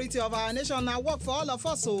security of our nation now work for all of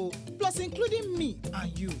us, plus including me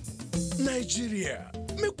and you. Nigeria,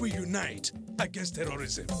 make we unite against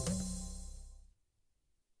terrorism.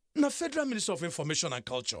 Now, Federal Ministry of Information and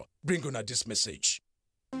Culture bring on this message.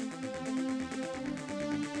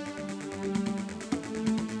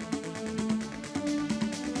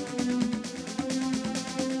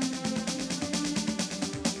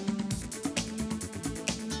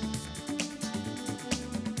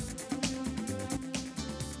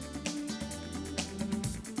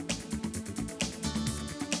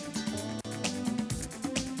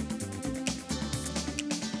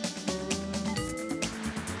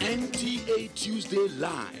 NTA Tuesday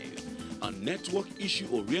Live, a network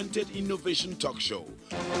issue-oriented innovation talk show.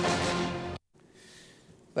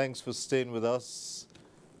 Thanks for staying with us.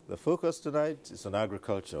 The focus tonight is on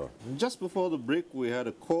agriculture. Just before the break, we had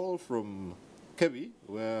a call from Kebbi,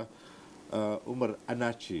 where Umar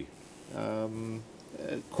Anachi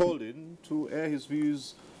called in to air his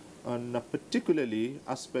views on particularly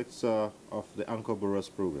aspects of the Anchor Boroughs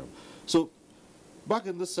program. So, back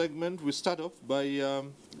in this segment, we start off by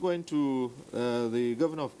going to the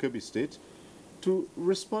governor of Kebbi State to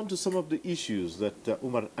respond to some of the issues that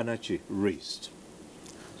Umar Anachi raised.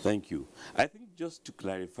 Thank you. I think just to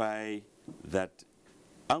clarify that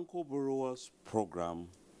Anchor Boroughs program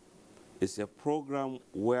is a program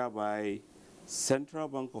whereby Central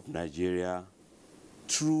Bank of Nigeria,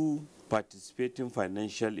 through participating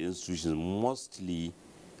financial institutions, mostly,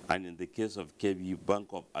 and in the case of Kebbi, Bank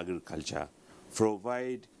of Agriculture,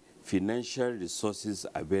 provide financial resources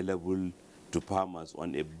available to farmers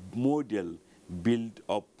on a model built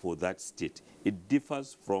up for that state. It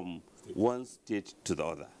differs from one state to the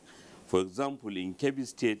other. For example, in Kebbi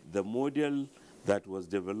State, the model that was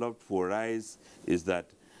developed for rice is that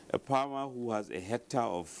a farmer who has a hectare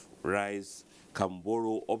of rice can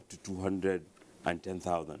borrow up to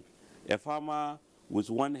 210,000. A farmer with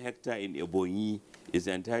 1 hectare in Ebonyi is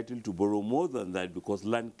entitled to borrow more than that because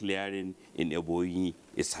land clearing in Ebonyi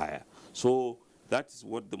is higher. So that's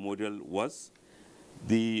what the model was.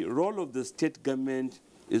 The role of the state government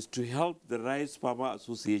is to help the rice farmer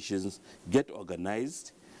associations get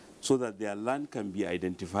organized so that their land can be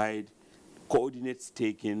identified, coordinates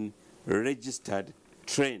taken, registered,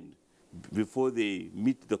 trained before they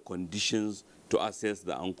meet the conditions to access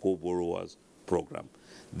the Anchor Borrowers program.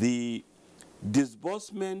 The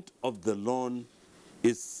disbursement of the loan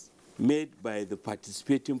is made by the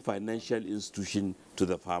participating financial institution to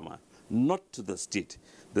the farmer, not to the state.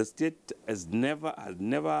 The state has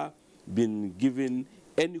never been given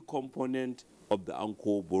any component of the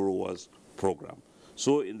Anko Borrowers Program.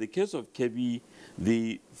 So in the case of Kebbi,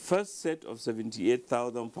 the first set of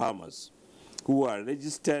 78,000 farmers who are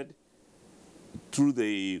registered through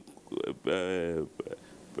the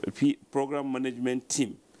program management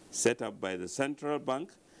team set up by the Central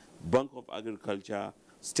Bank, Bank of Agriculture,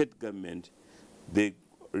 state government, they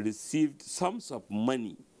received sums of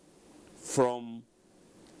money from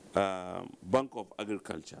Bank of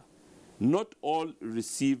Agriculture. Not all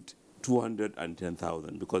received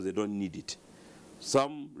 210,000 because they don't need it.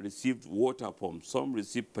 Some received water pumps, some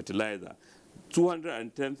received fertilizer.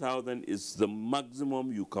 210,000 is the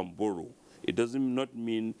maximum you can borrow. It doesn't not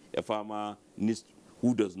mean a farmer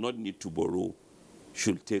who does not need to borrow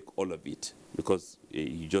should take all of it, because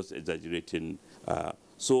you're just exaggerating.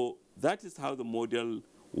 So that is how the model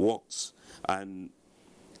works. And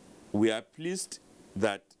we are pleased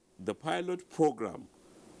that the pilot program,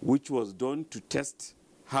 which was done to test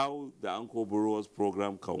how the Anko Borrowers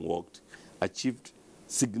Program can work, achieved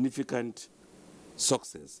significant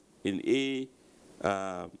success in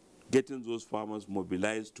getting those farmers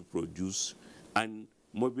mobilized to produce and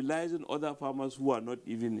mobilizing other farmers who are not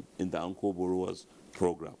even in the Anko Borrowers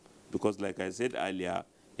Program. Because like I said earlier,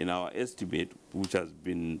 in our estimate, which has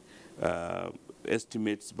been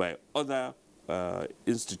estimates by other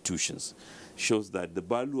institutions, shows that the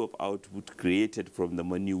value of output created from the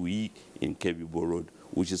money we in Kebbi borrowed,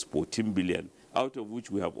 which is 14 billion, out of which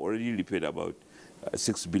we have already repaid about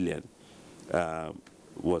 6 billion,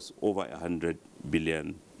 was over 100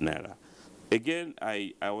 billion naira. Again,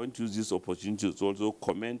 I want to use this opportunity to also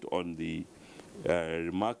comment on the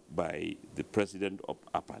remark by the president of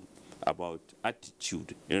APAN about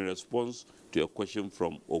attitude in response to a question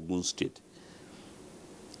from Ogun State.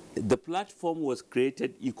 The platform was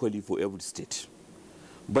created equally for every state,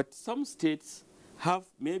 but some states have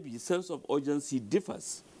maybe sense of urgency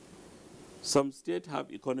differs. Some states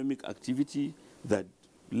have economic activity that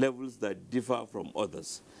levels that differ from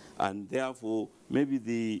others, and therefore maybe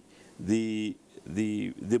the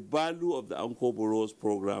value of the Anko Borrowers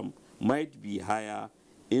Program might be higher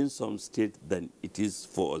in some states than it is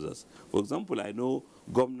for others. For example, I know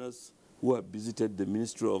governors who have visited the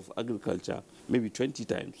Ministry of Agriculture maybe 20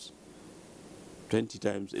 times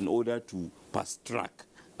in order to fast track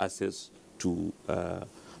access to,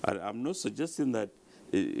 I'm not suggesting that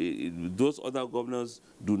those other governors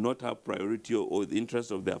do not have priority or the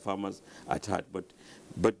interest of their farmers at heart, but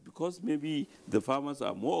because maybe the farmers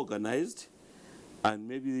are more organized and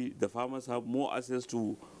maybe the farmers have more access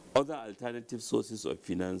to other alternative sources of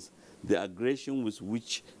finance, the aggression with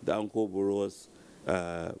which the Anko Borrowers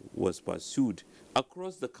was pursued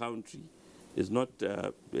across the country is not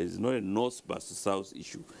a north versus south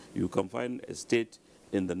issue. You can find a state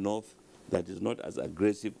in the north that is not as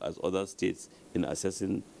aggressive as other states in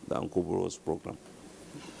assessing the Anko Borrowers Program.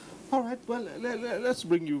 All right, well, let's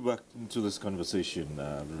bring you back into this conversation,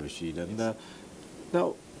 Rashid. And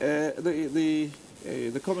now, the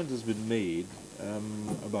comment has been made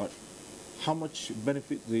about how much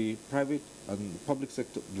benefit the private and public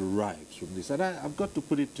sector derives from this. And I've got to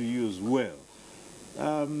put it to you as well.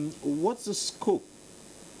 What's the scope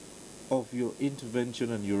of your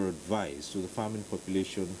intervention and your advice to the farming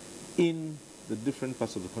population in the different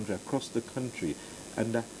parts of the country, across the country?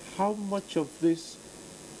 And how much of this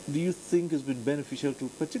do you think has been beneficial to,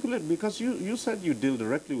 particularly because you said you deal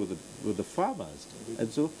directly with the farmers,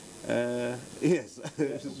 and so yes.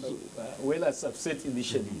 Well, as I've said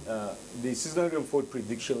initially, the seasonal rainfall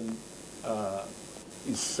prediction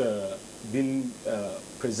is being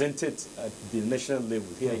presented at the national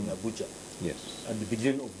level here in Abuja. Yes. At the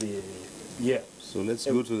beginning of the year. So let's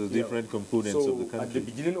go to the different components of the country. At the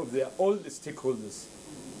beginning of the year, all the stakeholders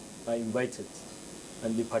are invited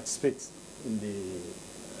and they participate in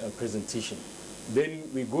the presentation. Then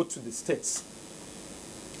we go to the states,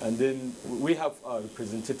 and then we have our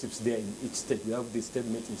representatives there in each state. We have the state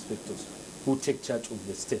met inspectors who take charge of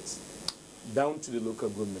the states, down to the local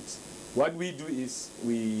governments. What we do is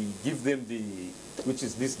we give them the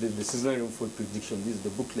seasonal rainfall prediction, this is the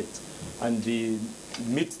booklet, and they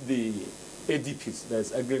meet the ADPs,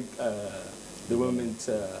 that's Agri Development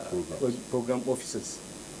Program officers,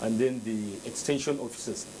 and then the extension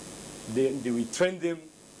officers. Then we train them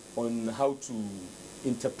on how to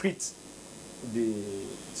interpret the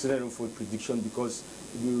seasonal rainfall prediction, because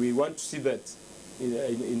we want to see that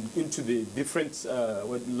into the different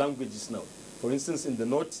languages now. For instance, in the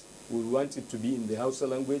north, we want it to be in the Hausa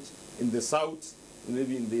language. In the south,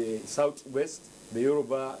 maybe in the southwest, the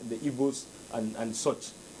Yoruba, the Igbos, and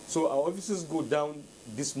such. So our officers go down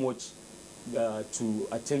this much to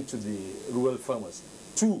attend to the rural farmers.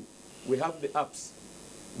 2, we have the apps,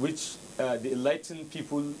 which the enlightened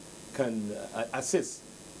people can access.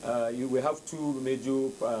 We have 2 major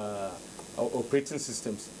operating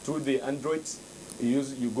systems. Through the Androids,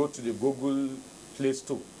 you go to the Google Play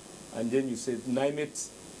Store, and then you say NIMET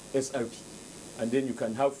SRP, and then you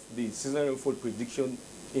can have the seasonal rainfall prediction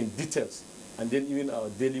in details, and then even our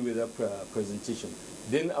daily weather presentation.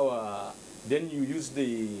 Then you use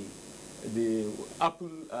the Apple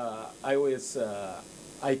iOS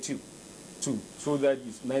iTunes too, so that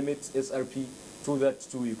is NIMET SRP. Through that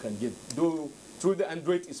too you can get. Though through the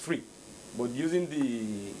Android is free, but using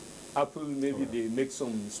the Apple, maybe they make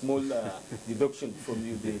some small deduction from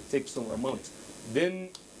you. They take some amount. Then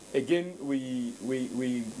again, we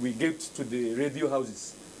get to the radio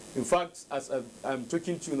houses. In fact, as I'm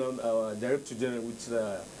talking to you now, our Director General, which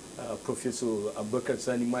is Professor Abubakar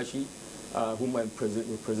Sani Mashi, whom I'm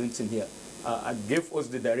representing here, gave us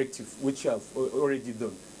the directive, which I've already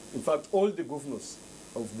done. In fact, all the governors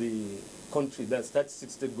of the country, that's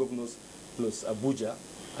 36 state governors plus Abuja,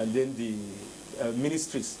 and then the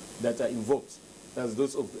ministries that are involved, that's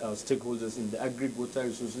those of our stakeholders in the agri, water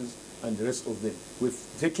resources, and the rest of them. We've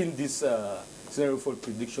taken this scenario for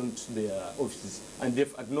prediction to their offices, and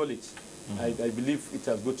they've acknowledged. I believe it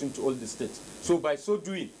has gotten to all the states. So by so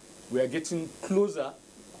doing, we are getting closer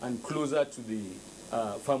and closer to the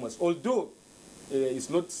farmers. Although it's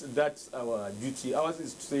not that our duty, ours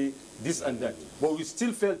is to say this and that, but we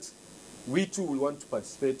still felt we too will want to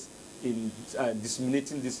participate in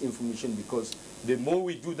disseminating this information, because the more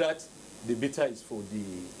we do that, the better is for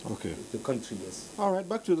the country. Yes. All right,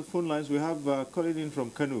 back to the phone lines. We have calling in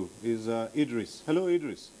from Kanu is Idris. Hello,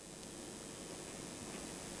 Idris.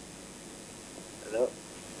 Hello.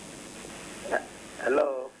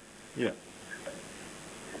 Hello. Yeah.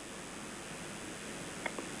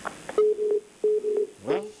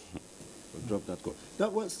 Well, we'll drop that call. Now,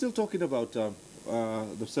 we're still talking about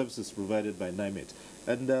the services provided by NIMET.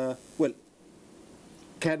 And, well,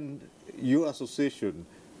 can your association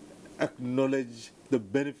acknowledge the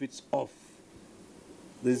benefits of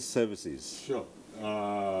these services? Sure.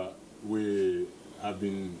 We have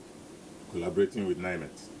been collaborating with NIMET,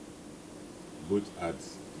 both at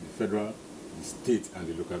the federal, the state, and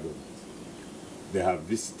the local government. They have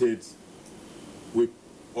visited. We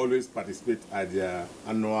always participate at their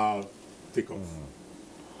annual takeoff,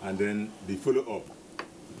 and then they follow up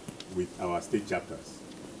with our state chapters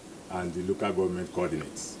and the local government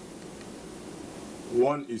coordinates.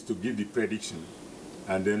 One is to give the prediction,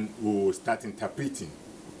 and then we will start interpreting,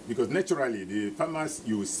 because naturally the farmers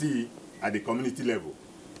you see at the community level,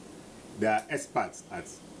 they are experts at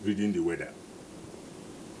reading the weather.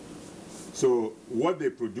 So what they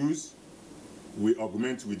produce, we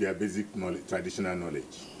augment with their basic knowledge, traditional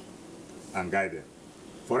knowledge, and guide them.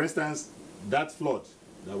 For instance, that flood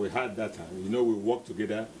that we had that time, you know, we worked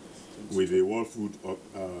together with the World Food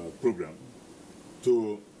Program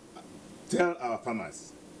to tell our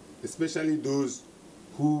farmers, especially those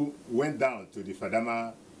who went down to the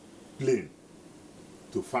Fadama plain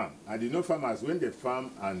to farm. And you know, farmers, when they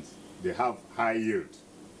farm and they have high yield,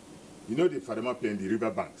 you know, the Fadama plain, the river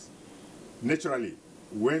banks, naturally,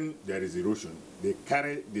 when there is erosion, they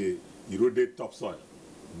carry the eroded topsoil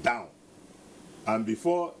down. And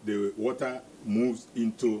before the water moves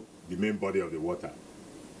into the main body of the water,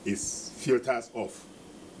 it filters off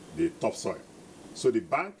the topsoil. So the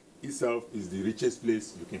bank itself is the richest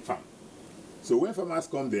place you can farm. So when farmers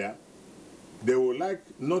come there, they will like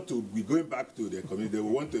not to be going back to their community. They will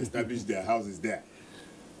want to establish their houses there.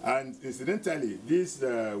 And incidentally, this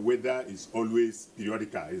weather is always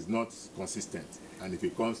periodical. It's not consistent. And if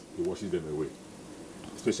it comes, it washes them away,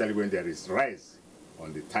 especially when there is rise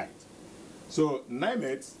on the tide. So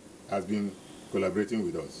NIMET has been collaborating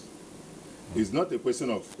with us. It's not a question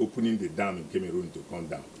of opening the dam in Cameroon to come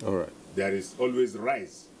down. All right. There is always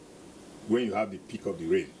rise when you have the peak of the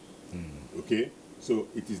rain. Okay? So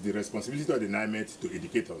it is the responsibility of the NIMET to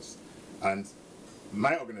educate us. And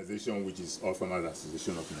my organization, which is All Farmers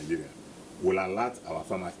Association of Nigeria, will alert our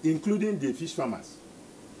farmers, including the fish farmers,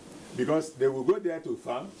 because they will go there to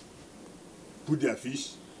farm, put their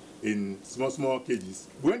fish in small cages.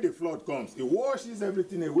 When the flood comes, it washes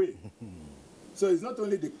everything away. So it's not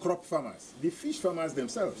only the crop farmers, the fish farmers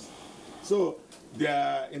themselves. So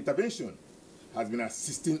their intervention has been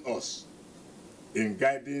assisting us in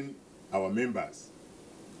guiding our members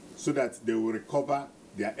so that they will recover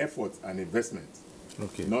their efforts and investment,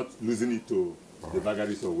 not losing it to the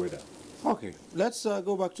vagaries of weather. Okay, let's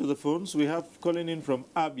go back to the phones. We have calling in from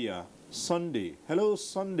Abia, Sunday. Hello,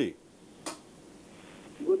 Sunday.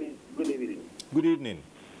 Good evening. Good evening.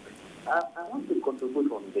 I want to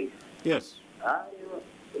contribute on this. Yes.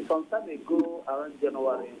 Some time ago, around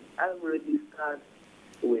January, I registered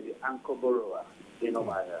with the anchor borrower in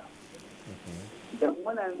Abuja. Then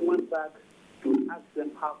when I went back to ask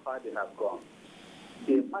them how far they have gone,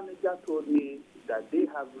 the manager told me that they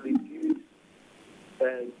have reduced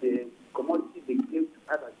the commodity they gave to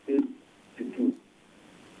other states to 2.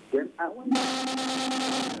 Then I went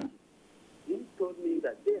back. He told me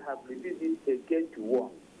that they have reduced it again to 1.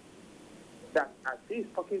 That as he's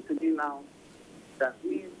talking to me now, that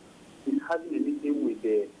he is having a meeting with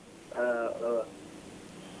the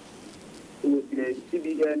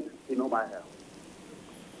CBN in Omaha.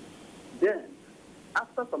 Then,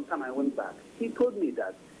 after some time I went back, he told me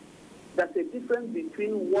that there's a difference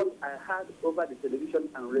between what I heard over the television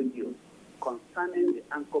and radio concerning the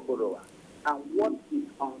anchor borrower and what is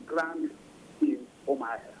on ground in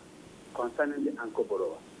Omaha concerning the anchor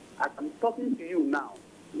borrower. As I'm talking to you now,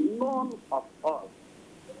 none of us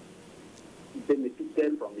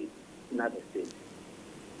benefited from it in other states.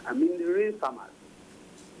 I mean, the real farmers.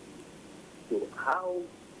 So how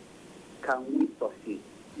can we succeed?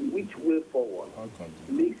 Which way forward?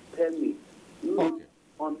 Please tell me. Not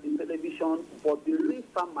on the television, but the real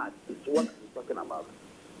farmers is what I'm talking about.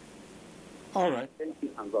 All right. Thank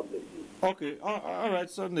you and God bless you. Okay. All right,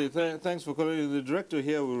 Sunday. Thanks for calling. The director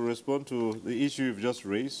here will respond to the issue you've just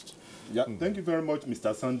raised. Yeah, thank you very much,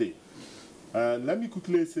 Mr. Sunday. Let me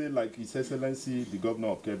quickly say, like His Excellency, the Governor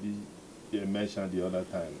of Kebbi mentioned the other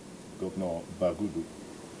time, Governor Bagudu,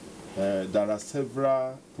 there are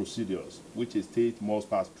several procedures which a state must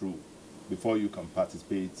pass through before you can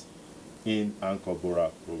participate in anchor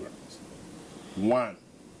borrower programs. 1,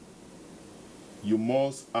 you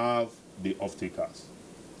must have the off-takers.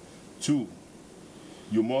 2,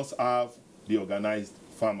 you must have the organized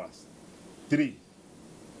farmers. 3,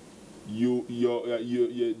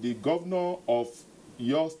 the governor of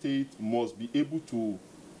your state must be able to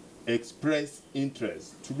express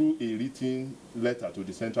interest through a written letter to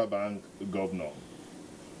the central bank governor.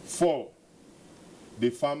 4,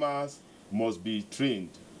 the farmers must be trained.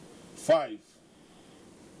 5,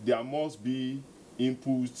 there must be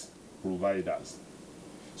input providers.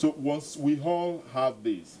 So once we all have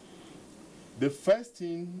this, the first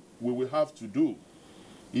thing we will have to do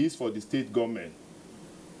is for the state government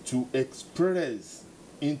to express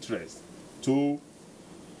interest to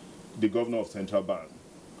the governor of central bank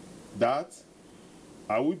that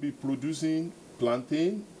I will be producing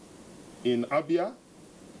plantain in Abia,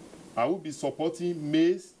 I will be supporting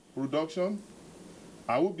maize production,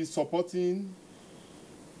 I will be supporting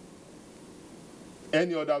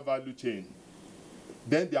any other value chain.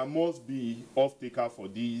 Then there must be off-taker for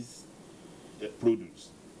these produce.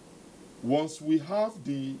 Once we have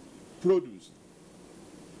the produce,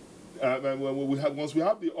 once we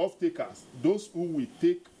have the off-takers, those who will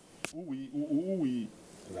take, who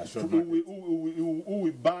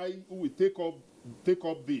will buy, who will take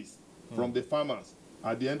up this from the farmers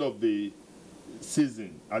at the end of the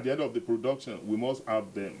season, at the end of the production, we must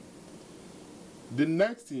have them. The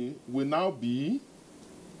next thing will now be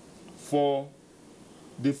for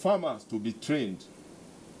the farmers to be trained.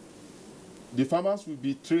 The farmers will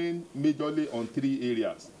be trained majorly on 3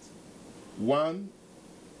 areas. 1,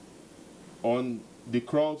 on the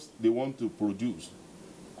crops they want to produce.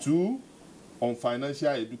 2, on financial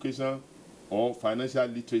education or financial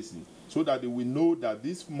literacy, so that they will know that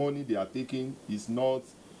this money they are taking is not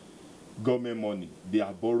government money, they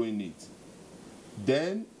are borrowing it.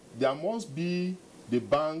 Then there must be the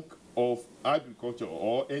Bank of Agriculture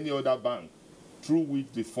or any other bank through which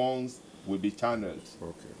the funds will be channeled.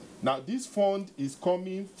 Okay. Now this fund is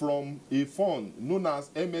coming from a fund known as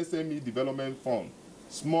MSME Development Fund,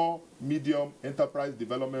 Small Medium Enterprise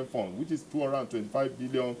Development Fund, which is 225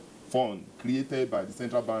 billion fund created by the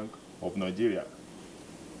Central Bank of Nigeria.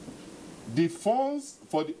 The funds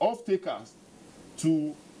for the off-takers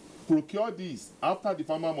to procure this after the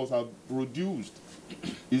farmer must have produced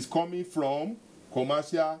is coming from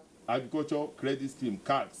Commercial Agriculture Credit Scheme,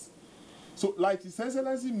 CACS. So like His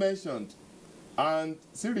Excellency mentioned, and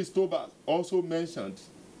Cyril Stober also mentioned,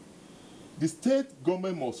 the state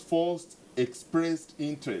government must first express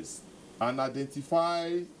interest and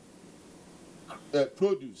identify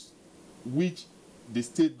produce which the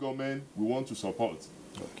state government will want to support.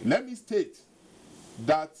 Okay. Let me state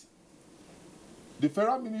that the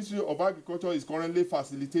Federal Ministry of Agriculture is currently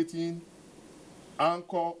facilitating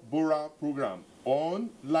anchor borrower program on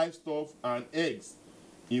livestock and eggs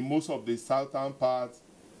in most of the southern parts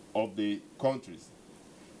of the countries.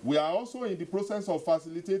 We are also in the process of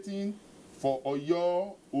facilitating for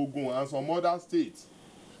Oyo, Ogun, and some other states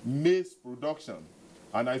maize production.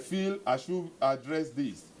 And I feel I should address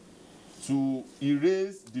this to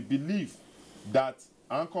erase the belief that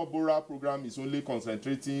Anchor Bora program is only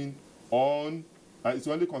concentrating on, it's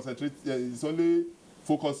only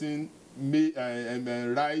focusing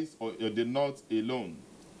rice or the north alone.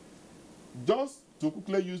 Just to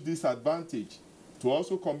quickly use this advantage to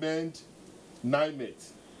also commend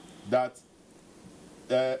NIMET that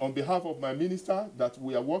on behalf of my minister, that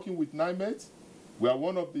we are working with NIMET. We are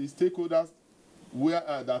one of the stakeholders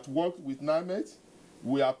that work with NIMET.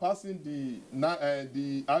 We are passing the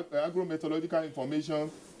agro-methodological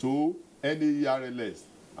information to NAERLS.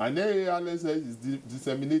 And NAERLS is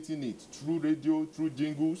disseminating it through radio, through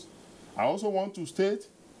jingles. I also want to state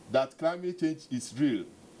that climate change is real.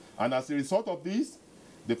 And as a result of this,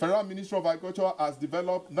 the Federal Ministry of Agriculture has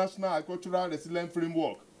developed National Agricultural Resilience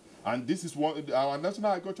Framework. And this is our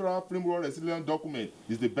National Agricultural Framework Resilience document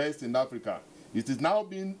is the best in Africa. It is now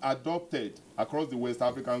being adopted across the West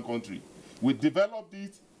African country. We developed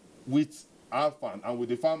it with AFAN and with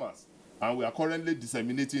the farmers, and we are currently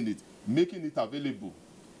disseminating it, making it available.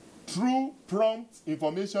 Through prompt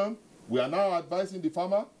information, we are now advising the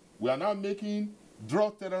farmer. We are now making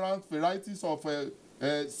drought-tolerant varieties of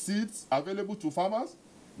seeds available to farmers.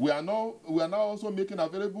 We are now also making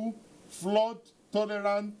available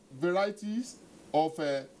flood-tolerant varieties of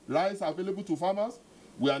rice available to farmers.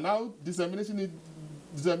 We are now disseminating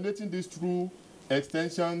this through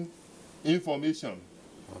extension information.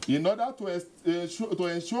 In order to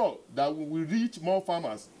ensure that we reach more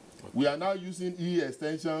farmers, we are now using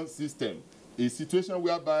e-extension system, a situation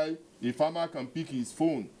whereby a farmer can pick his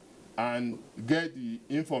phone and get the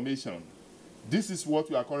information. This is what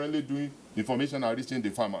we are currently doing. Information are reaching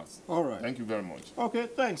the farmers. All right. Thank you very much. Okay,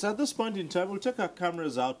 thanks. At this point in time, we'll take our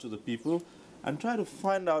cameras out to the people and try to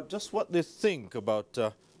find out just what they think about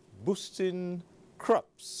boosting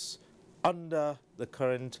crops under the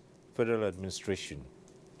current federal administration.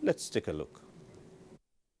 Let's take a look.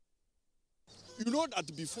 You know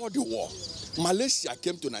that before the war, Malaysia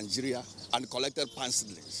came to Nigeria and collected palm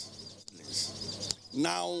seedlings.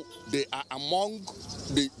 Now they are among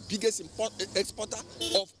the biggest exporter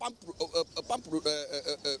of palm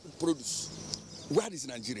produce. Where is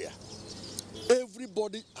Nigeria?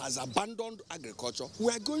 Everybody has abandoned agriculture.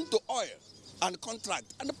 We are going to oil and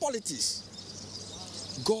contract and the politics.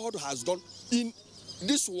 God has done in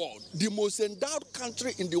this world, the most endowed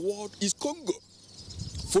country in the world is Congo,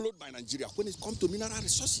 followed by Nigeria. When it comes to mineral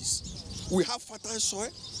resources, we have fertile soil,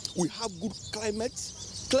 we have good climate,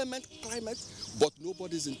 clement climate, but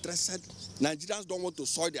nobody's interested. Nigerians don't want to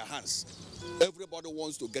soil their hands. Everybody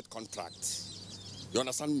wants to get contracts. You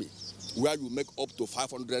understand me? Where you make up to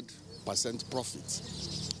 500% profit.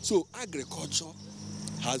 So agriculture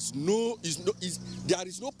has there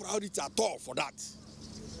is no priority at all for that.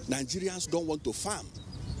 Nigerians don't want to farm.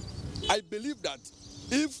 I believe that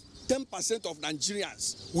if 10% of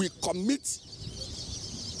Nigerians we commit,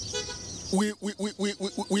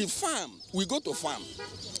 we farm, we go to farm,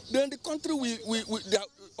 then the country the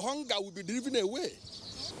hunger will be driven away.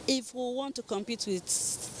 If we want to compete with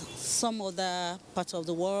some other parts of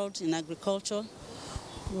the world in agriculture,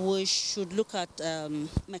 we should look at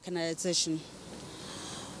mechanization.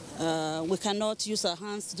 We cannot use our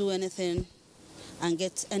hands to do anything and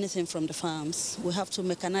get anything from the farms. We have to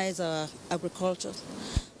mechanize our agriculture.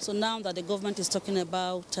 So now that the government is talking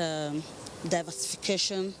about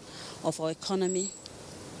diversification of our economy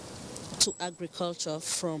to agriculture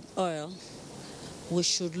from oil, we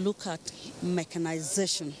should look at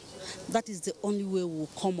mechanization. That is the only way we'll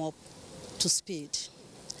come up to speed.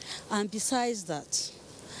 And besides that,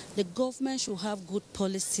 the government should have good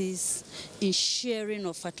policies in sharing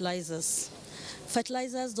of fertilizers.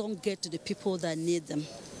 Fertilizers don't get to the people that need them.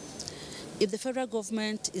 If the federal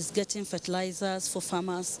government is getting fertilizers for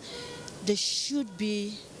farmers, there should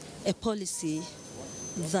be a policy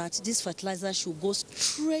that these fertilizers should go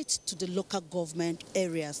straight to the local government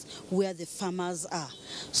areas where the farmers are,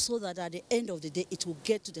 so that at the end of the day it will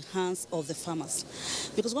get to the hands of the farmers.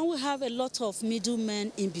 Because when we have a lot of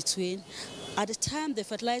middlemen in between, at the time the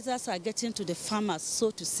fertilizers are getting to the farmers,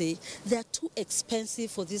 so to say, they are too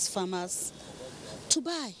expensive for these farmers to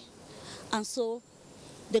buy. And so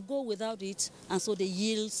they go without it, and so the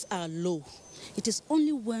yields are low. It is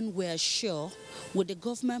only when we are sure with the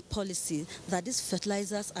government policy that these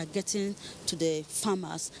fertilizers are getting to the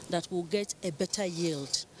farmers that will get a better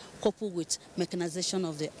yield. coupled with mechanization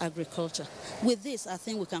of the agriculture. With this, I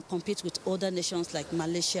think we can compete with other nations like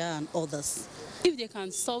Malaysia and others. If they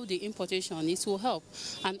can solve the importation, it will help.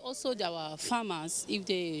 And also our farmers, if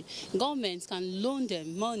the government can loan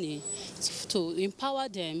them money to empower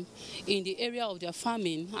them in the area of their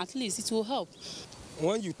farming, at least it will help.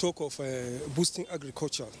 When you talk of boosting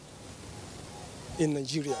agriculture in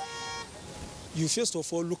Nigeria, you first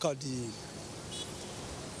of all look at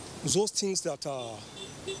those things that are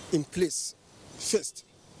in place first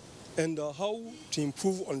and how to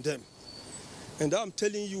improve on them. And I'm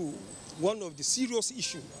telling you, one of the serious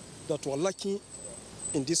issues that we're lacking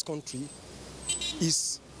in this country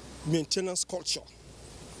is maintenance culture.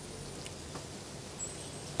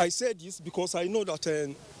 I said this because I know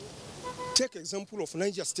that, take example of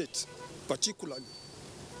Niger State particularly.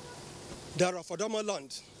 There are Fadama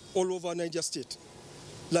land all over Niger State,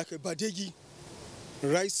 like a Badegi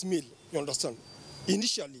rice mill, you understand?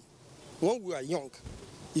 Initially, when we were young,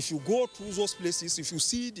 if you go to those places, if you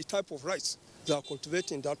see the type of rice they are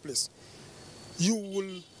cultivating in that place, you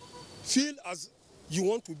will feel as you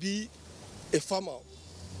want to be a farmer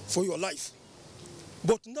for your life.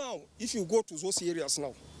 But now, if you go to those areas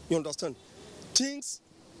now, you understand, things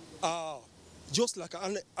are just like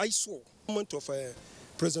an ISO. Government of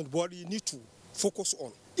President Buhari need to focus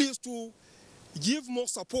on is to give more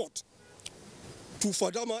support to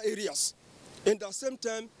Fadama areas. And at the same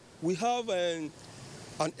time, we have an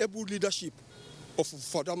able leadership of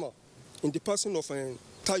Fadama in the person of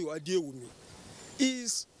Tayo Adewumi.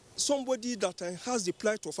 Is somebody that has the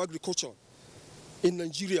plight of agriculture in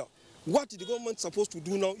Nigeria. What the government is supposed to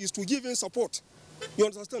do now is to give him support. You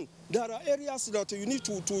understand? There are areas that you need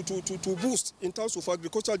to boost in terms of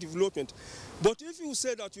agricultural development. But if you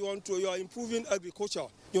say that you are improving agriculture,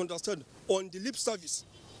 you understand, on the lip service,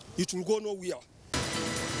 it will go nowhere.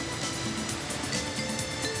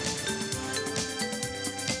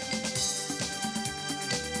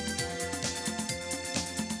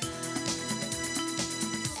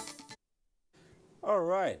 All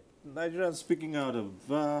right. Nigerians speaking out of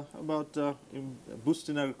about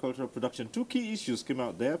boosting agricultural production. Two key issues came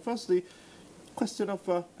out there. First, the question of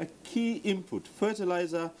a key input,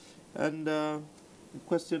 fertilizer, and the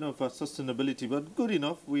question of sustainability. But good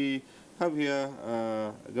enough, we have here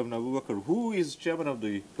Governor Abubakar, who is chairman of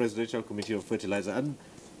the Presidential Committee of Fertilizer, and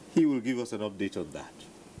he will give us an update on that.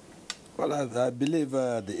 Well, I believe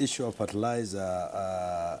the issue of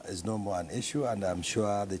fertilizer is no more an issue, and I'm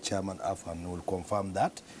sure the chairman Afan will confirm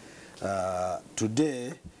that.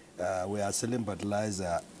 Today, we are selling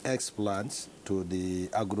fertilizer explants to the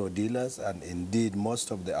agro dealers, and indeed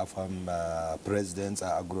most of the AFAM presidents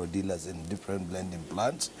are agro dealers in different blending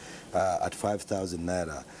plants at 5,000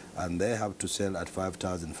 naira, and they have to sell at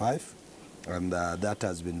 5,500. And that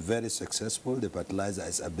has been very successful. The fertilizer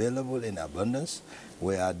is available in abundance.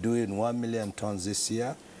 We are doing 1 million tons this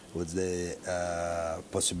year with the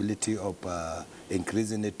possibility of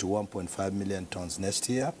increasing it to 1.5 million tons next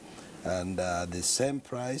year, and the same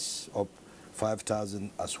price of 5,000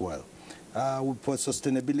 as well. For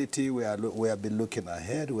sustainability, we have been looking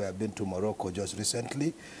ahead. We have been to Morocco just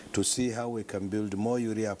recently to see how we can build more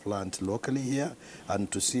urea plants locally here, and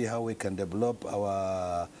to see how we can develop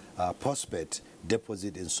our phosphate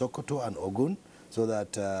deposit in Sokoto and Ogun, so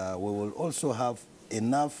that we will also have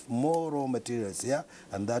enough more raw materials here,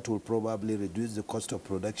 and that will probably reduce the cost of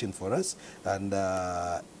production for us and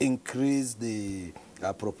increase the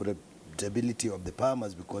profitability of the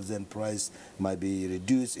farmers, because then price might be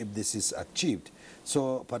reduced if this is achieved.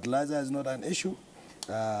 So fertilizer is not an issue.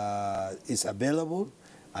 It's available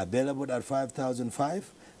at 5,500,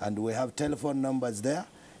 and we have telephone numbers there.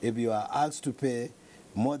 If you are asked to pay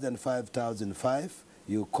more than 5,500,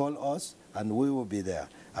 you call us and we will be there.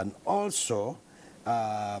 And also,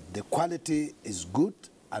 the quality is good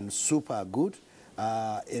and super good.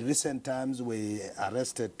 In recent times, we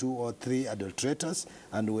arrested 2 or 3 adulterators,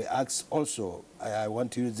 and we ask also, I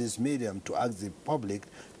want to use this medium to ask the public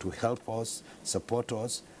to help us, support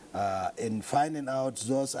us in finding out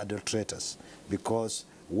those adulterators, because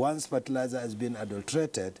once fertilizer has been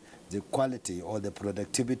adulterated, the quality or the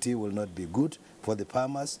productivity will not be good for the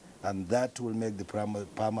farmers, and that will make the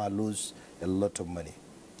farmer lose a lot of money.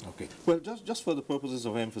 Okay. Well, just for the purposes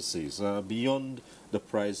of emphasis, beyond the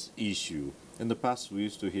price issue, in the past we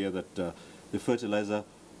used to hear that the fertilizer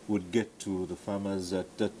would get to the farmers at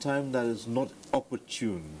a time that is not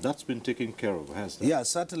opportune. That's been taken care of, hasn't it? Yeah,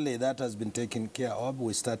 certainly that has been taken care of.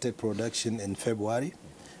 We started production in February,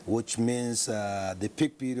 which means the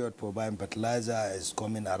peak period for buying fertilizer is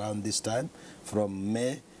coming around this time, from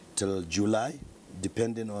May till July,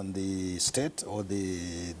 depending on the state or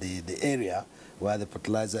the area where the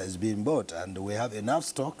fertilizer is being bought, and we have enough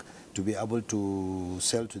stock to be able to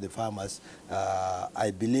sell to the farmers.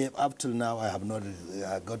 I believe up till now I have not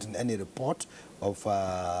gotten any report of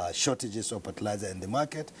shortages of fertilizer in the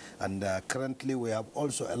market, and currently we have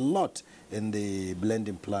also a lot in the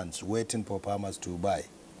blending plants waiting for farmers to buy.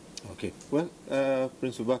 Okay. Well,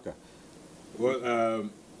 Prince Ubaka. Well,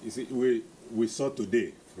 you see, we saw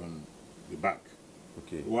today from the back.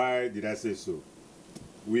 Okay. Why did I say so?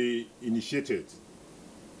 We initiated,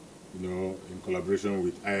 you know, in collaboration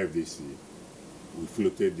with IFDC, we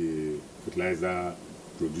floated the Fertilizer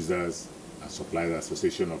Producers and Suppliers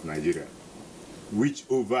Association of Nigeria, which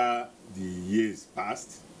over the years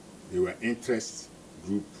past, they were interest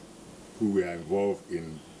group who were involved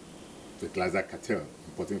in fertilizer cartel,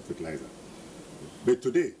 importing fertilizer. But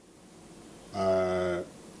today,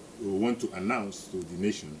 we want to announce to the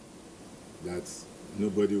nation that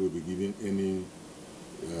nobody will be giving any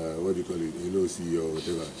what do you call it, LOC or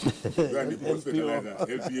whatever, go and import fertilizer,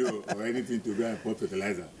 LPO or anything to go and import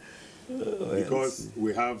fertilizer. Because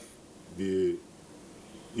we have the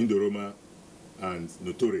Indoroma and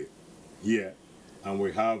Notore here, and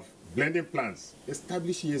we have blending plants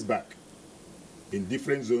established years back in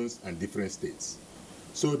different zones and different states.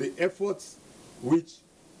 So the efforts which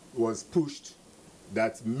was pushed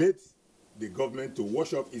that made the government to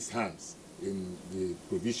wash up its hands in the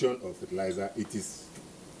provision of fertilizer, it is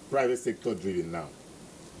private sector driven now.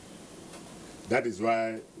 That is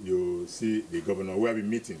why you see the governor, we have been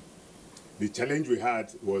meeting. The challenge we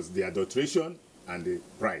had was the adulteration and the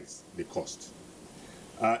price, the cost.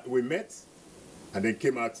 We met and then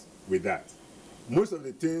came out with that. Most of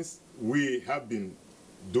the things we have been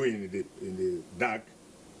doing in the dark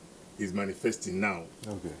is manifesting now.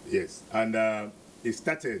 Okay. Yes, and it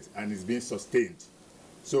started and it's being sustained.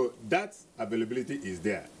 So that availability is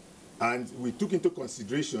there. And we took into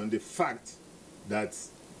consideration the fact that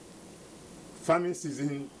farming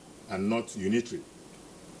seasons are not unitary.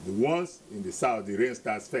 The ones in the south, the rain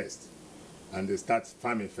starts first, and they start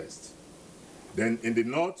farming first. Then in the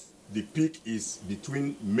north, the peak is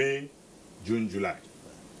between May, June, July.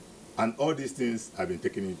 And all these things have been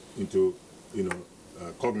taken into,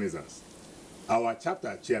 cognizance. Our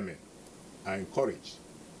chapter chairmen are encouraged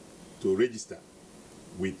to register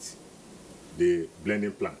with the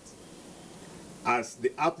blending plant as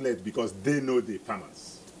the outlet because they know the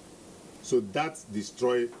farmers. So that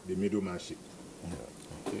destroys the middlemanship. Yeah.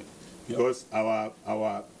 Okay. Because our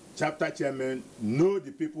chapter chairmen know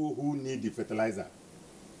the people who need the fertilizer.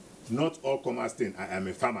 Not all comers think I am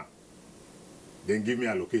a farmer, then give me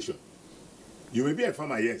a location. You may be a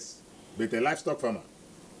farmer, yes, but a livestock farmer.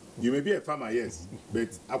 You may be a farmer, yes, but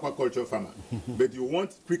aquaculture farmer. But you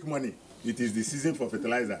want quick money. It is the season for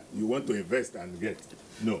fertilizer. You want to invest and get.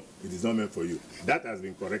 No, it is not meant for you. That has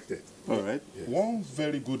been corrected. All right. Yes. One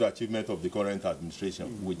very good achievement of the current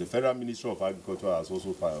administration, which the Federal Ministry of Agriculture has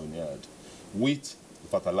also pioneered with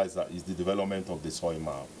fertilizer, is the development of the soil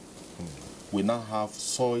map. We now have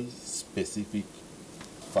soil-specific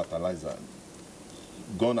fertilizer.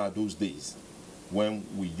 Gone are those days when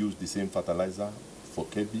we use the same fertilizer for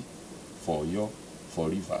Kebbi, for Oyo, for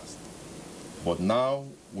rivers. But now,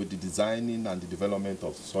 with the designing and the development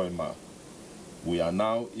of soil map, we are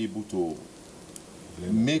now able to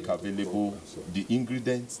make available the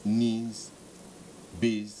ingredients needs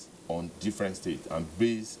based on different states and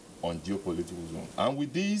based on geopolitical zones. And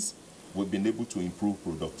with these, we've been able to improve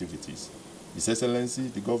productivities. His Excellency,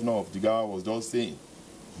 the Governor of Jigawa, was just saying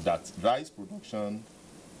that rice production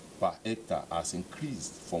per hectare has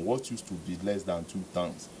increased from what used to be less than 2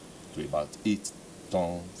 tons to about 8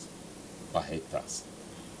 tons per hectare.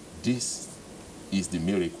 This is the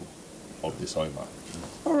miracle of the soil map.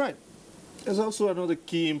 All right. There's also another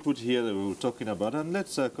key input here that we were talking about, and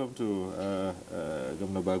let's come to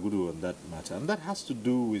Governor Bagudu on that matter, and that has to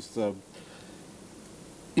do with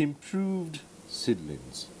improved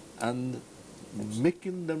seedlings and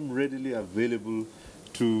making them readily available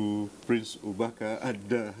to Prince Ubaka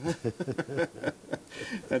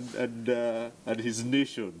and his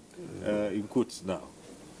nation, in quotes now.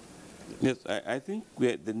 Yes, I think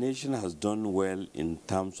the nation has done well in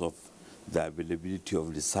terms of the availability of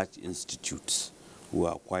research institutes who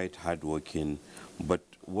are quite hardworking, but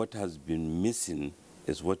what has been missing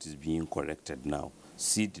is what is being corrected now.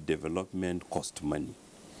 Seed development cost money,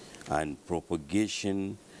 and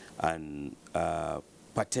propagation and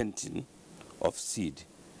patenting of seed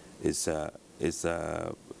is an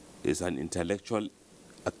intellectual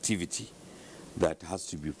activity that has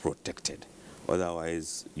to be protected.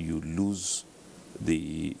 Otherwise, you lose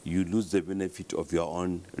the benefit of your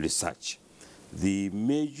own research. The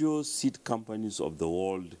major seed companies of the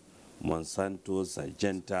world Monsanto,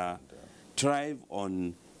 Syngenta, thrive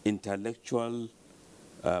on intellectual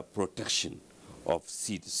protection of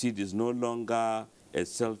seed. Seed is no longer a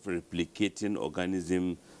self-replicating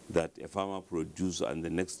organism that a farmer produces and the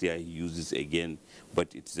next year he uses again,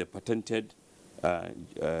 but it's a patented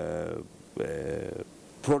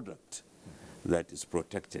product that is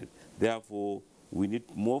protected. Therefore, we need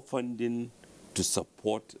more funding to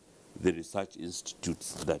support the research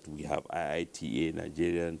institutes that we have. IITA,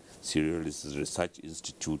 Nigerian Cyril Research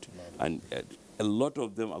Institute, and a lot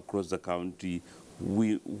of them across the country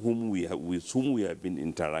with whom we have been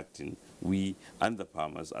interacting, we and the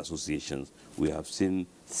farmers associations, we have seen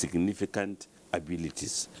significant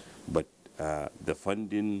abilities, but the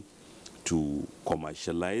funding to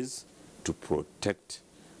commercialize, to protect,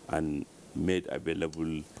 and made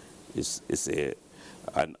available is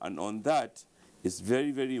and on that, it's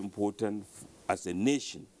very, very important as a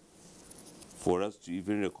nation for us to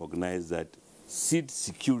even recognize that seed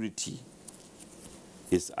security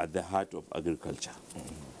is at the heart of agriculture,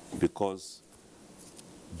 because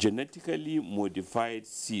genetically modified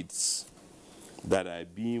seeds that are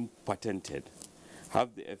being patented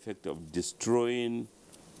have the effect of destroying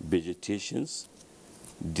vegetations,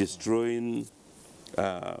 destroying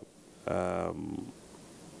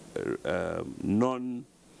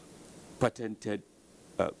non-patented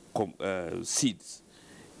seeds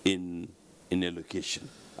in a location.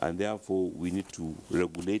 And therefore, we need to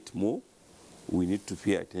regulate more, we need to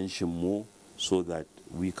pay attention more so that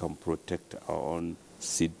we can protect our own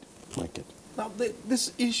seed market. Now,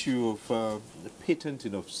 this issue of the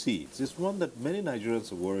patenting of seeds is one that many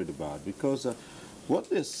Nigerians are worried about, because what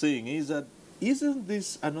they're saying is that isn't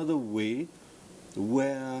this another way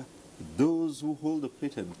where those who hold the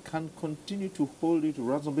patent can continue to hold it to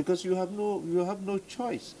ransom, because you have no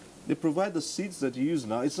choice. They provide the seeds that you use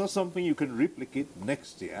now. It's not something you can replicate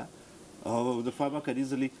next year, or the farmer can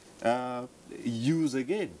easily use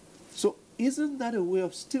again. So isn't that a way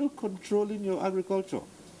of still controlling your agriculture?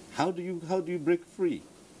 How do you break free?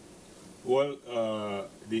 Well,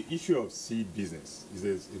 the issue of seed business is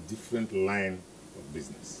a different line of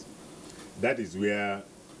business. That is where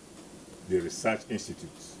the research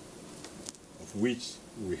institutes, of which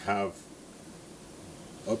we have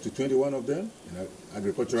up to 21 of them,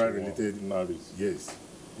 agricultural related, yes,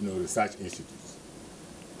 research institutes.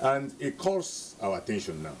 And it calls our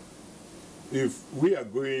attention now. If we are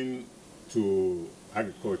going to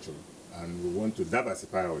agriculture and we want to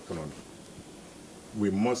diversify our economy, we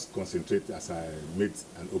must concentrate, as I made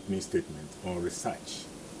an opening statement, on research.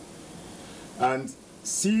 And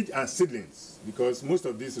seed and seedlings, because most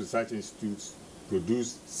of these research institutes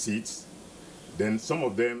produce seeds, then some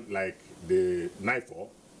of them, like the NIFO,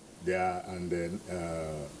 and then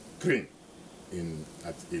Crane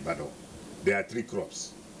at Ibadan, there are 3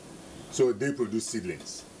 crops. So they produce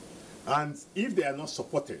seedlings. And if they are not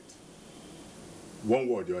supported, one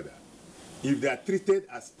way or the other, if they are treated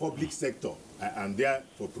as public sector and they are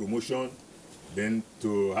for promotion, then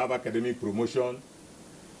to have academic promotion,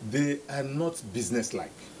 they are not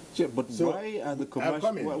business-like. Yeah, but so why are the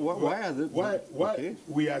commercial? Why are the okay.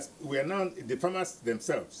 we are now the farmers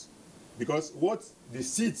themselves, because what the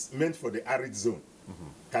seeds meant for the arid zone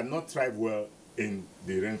cannot thrive well in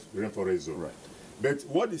the rainforest zone. Right. But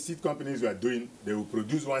what the seed companies were doing, they will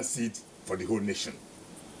produce one seed for the whole nation.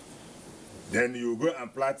 Then you go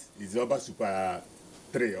and plant it's Oba Super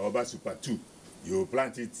 3 or Oba Super 2. You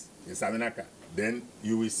plant it in Saminaka. Then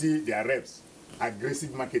you will see their reps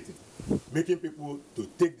aggressive marketing, making people to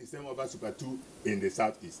take the same Oba Super 2 in the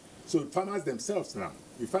southeast. So farmers themselves now,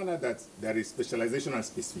 we find out that there is specialization and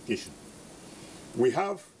specification. We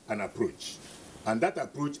have an approach, and that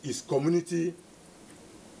approach is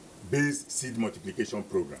community-based seed multiplication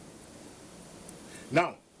program.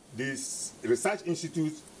 Now, this research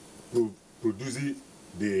institute produces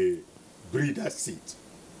the breeder seed.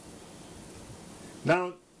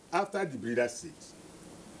 Now, after the breeder seed,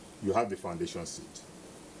 you have the foundation seed.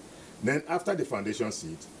 Then after the foundation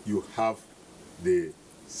seed, you have the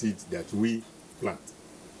seeds that we plant.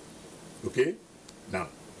 Okay? Now,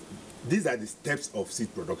 these are the steps of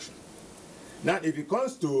seed production. Now, if it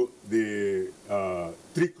comes to the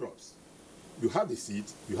 3 crops, you have the seed,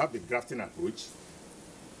 you have the grafting approach.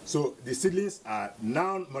 So the seedlings are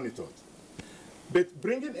now monitored. But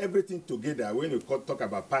bringing everything together, when you talk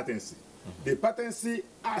about patency, the patency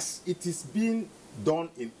as it is being done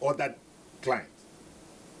in other clients.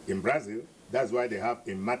 In Brazil, that's why they have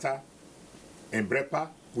Embrapa,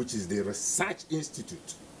 which is the research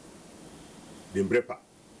institute, the Embrapa.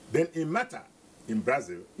 Then Emata in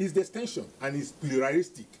Brazil is the extension and is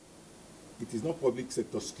pluralistic. It is not public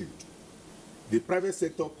sector skewed. the private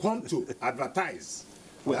sector come to advertise.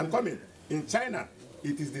 Well, I'm coming. In China,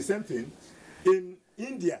 it is the same thing. In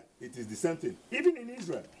India, it is the same thing. Even in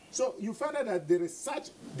Israel. So you find out that the research,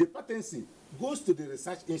 the patency goes to the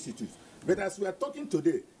research institute. But as we are talking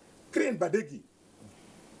today, Crane Badegi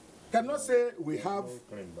cannot say we have,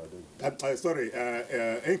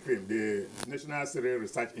 NCRIM, the National Cereal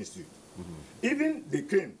Research Institute. Even the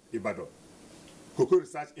Crane Ibadan, Cocoa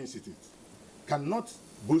Research Institute, cannot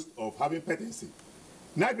boast of having patency.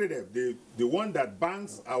 Nigerian, the one that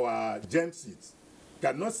banks our gem seeds,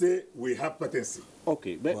 cannot say we have patency.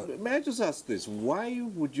 Okay, but may I just ask this? Why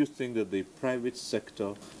would you think that the private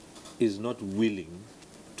sector is not willing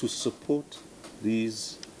to support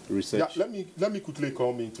these research? Yeah, let me quickly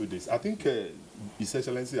come into this. I think His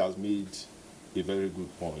Excellency has made a very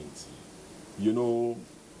good point. You know,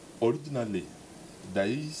 originally, there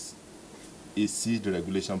is a seed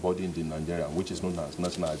regulation body in Nigeria, which is known as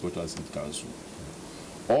National Agricultural Seed Council.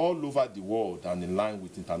 All over the world and in line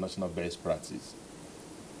with international best practice,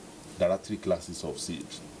 there are 3 classes of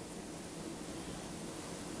seeds.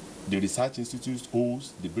 The Research Institute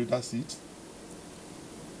holds the breeder seed,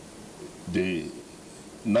 the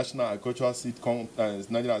National Agricultural Seed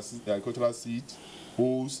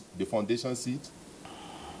holds the foundation seed,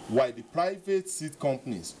 while the private seed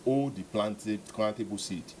companies hold the plantable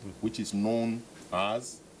seed, which is known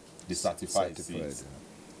as the certified seed.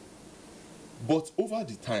 But over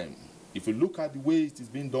the time, if you look at the way it is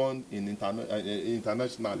being done in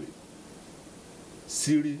internationally,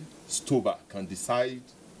 Cyril, Stober can decide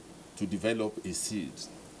to develop a seed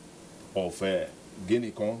of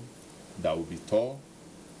guinea corn that will be tall,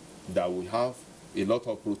 that will have a lot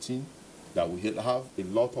of protein, that will have a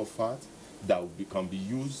lot of fat, that can be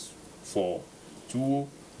used for tuwo,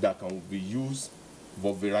 that can be used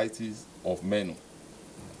for varieties of menu.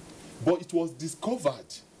 But it was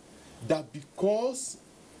discovered that because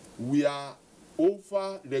we are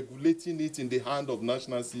over-regulating it in the hand of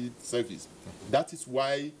National Seed Service, that is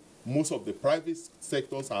why most of the private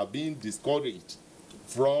sectors are being discouraged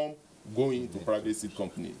from going to private seed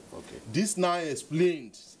companies. Okay. This now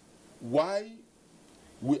explains why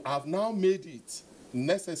we have now made it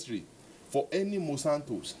necessary for any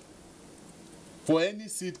Monsantos, for any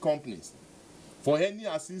seed companies, for any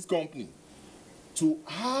assist company to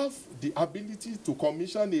have the ability to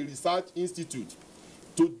commission a research institute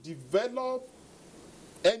to develop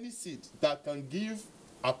any seed that can give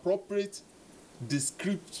appropriate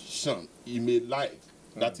description you may like,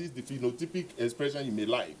 that is the phenotypic expression you may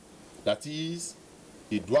like, that is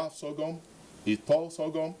a dwarf sorghum, a tall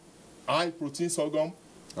sorghum, high protein sorghum.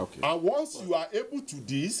 Okay. And once you are able to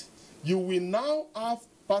this, you will now have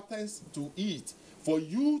patents to it for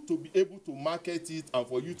you to be able to market it and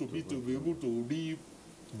for you to be able to reap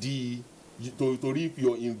reap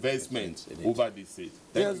your investment over the seed.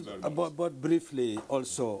 Yes, but briefly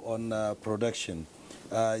also on production,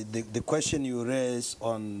 the question you raised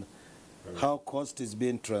on how cost is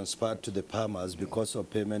being transferred to the farmers because of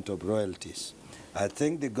payment of royalties. I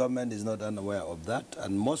think the government is not unaware of that,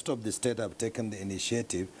 and most of the states have taken the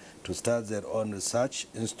initiative to start their own research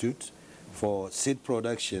institute for seed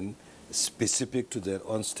production specific to their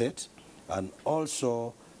own state, and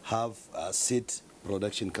also have seed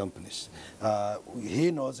production companies.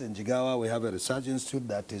 He knows in Jigawa we have a research institute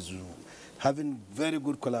that is having very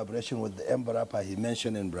good collaboration with the Embrapa he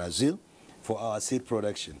mentioned in Brazil for our seed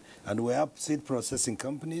production. And we have seed processing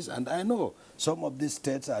companies, and I know some of these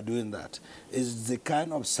states are doing that. It's the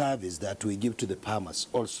kind of service that we give to the farmers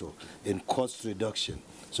also in cost reduction.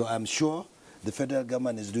 So I'm sure the federal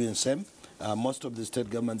government is doing the same. Most of the state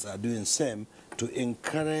governments are doing the same to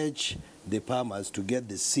encourage the farmers to get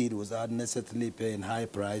the seed without necessarily paying high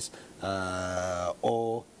price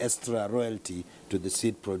or extra royalty to the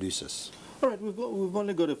seed producers. All right, we've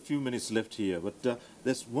only got a few minutes left here, but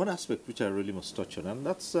there's one aspect which I really must touch on, and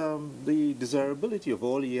that's the desirability of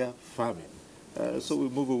all-year farming. So we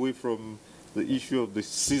move away from the issue of the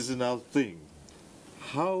seasonal thing.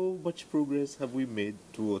 How much progress have we made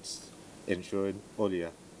towards ensuring all-year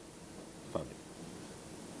farming?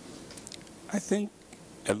 I think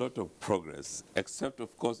a lot of progress, except,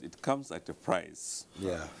 of course, it comes at a price.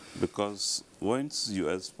 Yeah. Because once you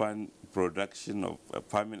expand production of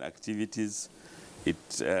farming activities,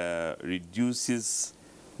 it reduces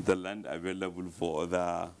the land available for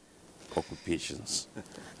other occupations.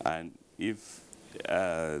 And if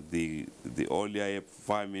the all-year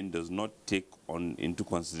farming does not take into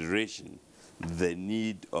consideration the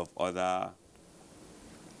need of other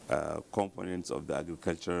components of the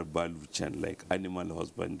agricultural value chain, like animal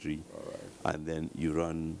husbandry, and then you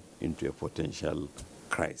run into a potential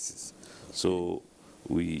crisis. So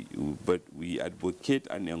but we advocate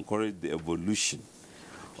and encourage the evolution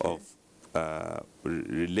of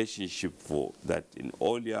relationship for that in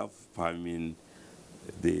all your farming.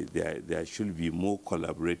 There should be more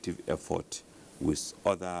collaborative effort with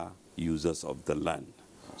other users of the land,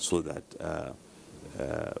 so that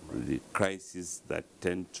the crises that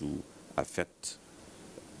tend to affect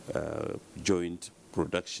joint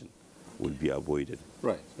production will be avoided.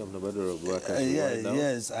 Right.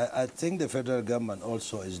 Yes, I think the federal government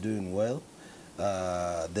also is doing well.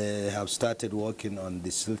 They have started working on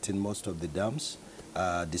desilting most of the dams,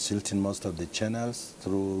 desilting most of the channels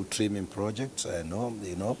through trimming projects, and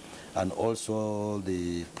also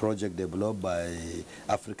the project developed by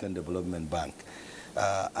African Development Bank.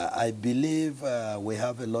 I believe we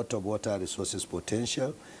have a lot of water resources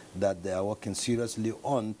potential that they are working seriously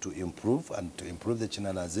on to improve the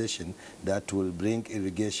channelization that will bring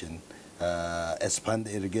irrigation, expand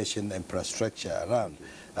the irrigation infrastructure around.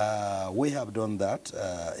 We have done that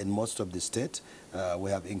in most of the state.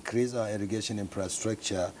 We have increased our irrigation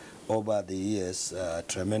infrastructure over the years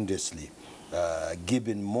tremendously,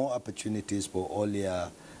 giving more opportunities for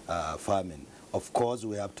all-year farming. Of course,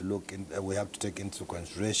 we have to take into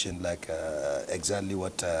consideration, like exactly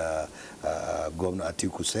what Governor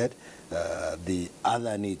Atiku said, the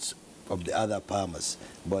other needs of the other farmers.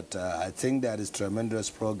 But I think there is tremendous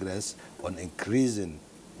progress on increasing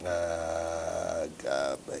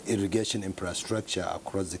irrigation infrastructure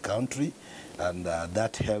across the country, and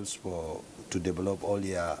that helps to develop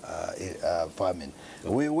all-year farming.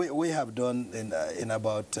 We have done in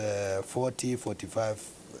about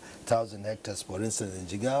 45,000 hectares, for instance, in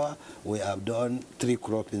Jigawa. We have done 3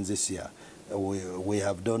 croppings this year. We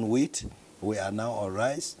have done wheat. We are now on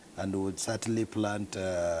rice, and we will certainly plant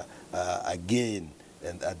again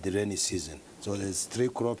at the rainy season. So there's 3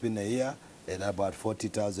 cropping a year in about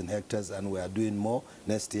 40,000 hectares, and we are doing more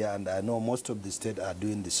next year, and I know most of the states are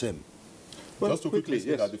doing the same. Well, just to quickly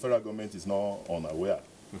say that the federal government is not unaware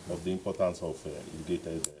of the importance of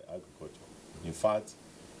irrigated agriculture. In fact,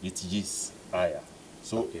 it is higher.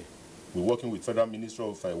 So we're working with Federal Ministry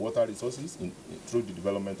of Water Resources through the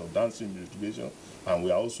development of downstream irrigation, and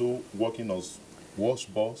we are also working on wash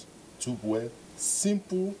bores, tube well,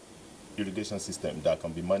 simple irrigation system that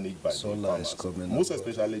can be managed by the farmers. Most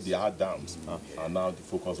especially the hard dams are now the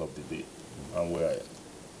focus of the day. And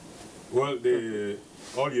well, the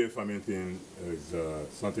all-year farming thing is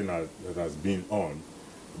something that has been on,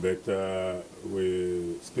 but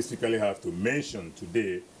we specifically have to mention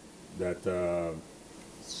today that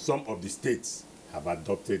some of the states have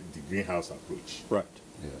adopted the greenhouse approach. Right.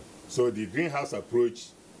 Yeah. So the greenhouse approach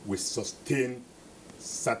will sustain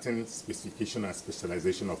certain specification and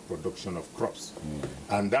specialization of production of crops.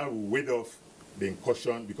 And that will ward off the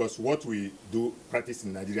incursion, because what we do practice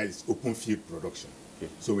in Nigeria is open field production.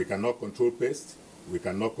 So we cannot control pests, we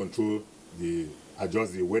cannot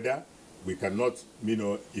adjust the weather, we cannot,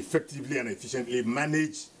 effectively and efficiently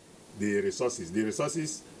manage the resources.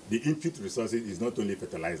 The input resources is not only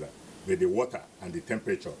fertilizer, but the water and the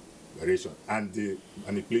temperature variation and the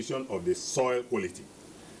manipulation of the soil quality.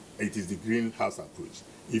 It is the greenhouse approach.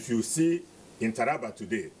 If you see in Taraba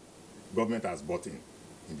today, government has bought in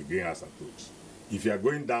the greenhouse approach. If you are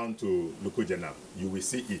going down to Lokoja now, you will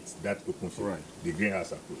see that open field, the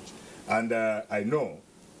greenhouse approach. And I know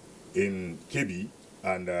in Kebi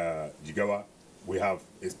and Jigawa, we have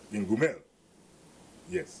in Gumel.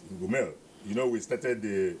 Yes, in Gumel. We started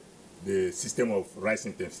the system of rice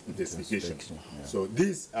intensification. So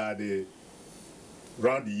these are the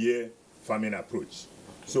round-the-year farming approach.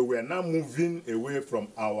 So we are now moving away from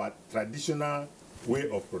our traditional way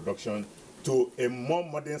of production to a more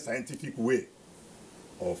modern scientific way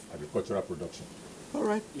of agricultural production. All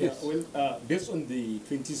right. Yeah, well, based on the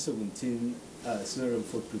 2017 scenario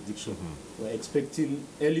for prediction, we're expecting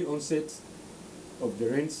early onset of the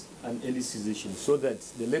rains and early cessation, so that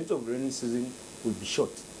the length of rainy season will be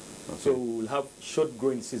short. So we'll have short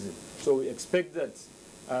growing season. So we expect that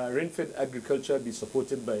rain-fed agriculture be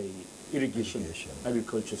supported by irrigation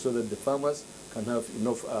agriculture, so that the farmers can have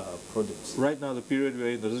enough products. Right now, the period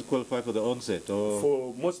we're in, does it qualify for the onset? Or?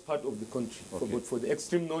 For most part of the country. But for the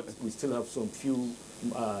extreme north, we still have some few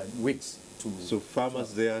weeks to... So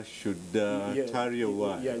farmers there should tarry a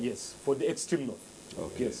while? Yes, for the extreme north.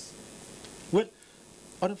 Yes. Well,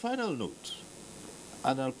 on a final note,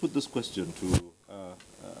 and I'll put this question to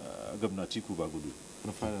Governor Atiku Bagudu, on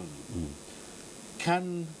a final note,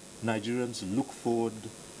 can Nigerians look forward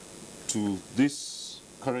to this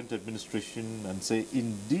current administration and say,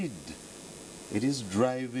 indeed, it is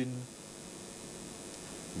driving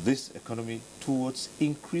this economy towards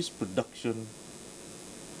increased production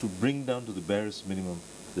to bring down to the barest minimum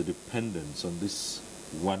the dependence on this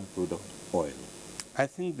one product, oil? I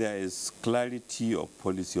think there is clarity of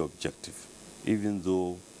policy objective, even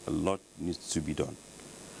though a lot needs to be done.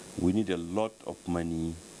 We need a lot of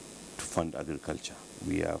money to fund agriculture.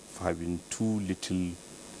 We are having too little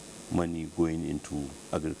money going into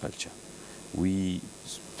agriculture. We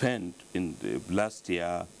spent in the last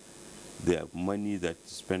year the money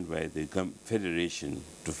that's spent by the Federation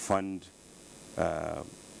to fund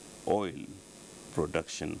oil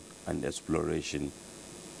production and exploration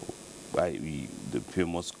by the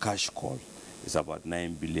famous cash call is about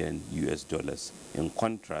 $9 billion US. In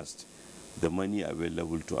contrast, the money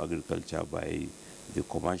available to agriculture by the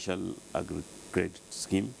commercial agri-credit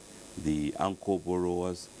scheme, the anchor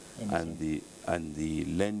borrowers, and the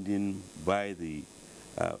lending by the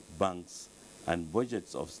banks and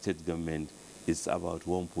budgets of state government is about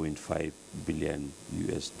 $1.5 billion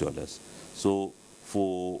US. So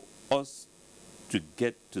for us to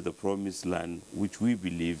get to the promised land, which we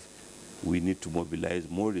believe we need to mobilize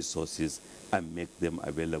more resources and make them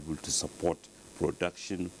available to support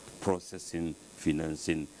production, processing,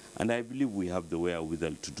 financing. And I believe we have the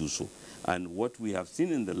wherewithal to do so. And what we have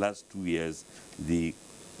seen in the last 2 years, the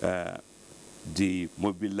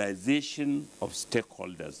mobilization of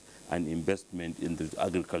stakeholders and investment in the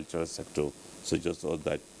agricultural sector suggests all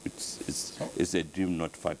that it's a dream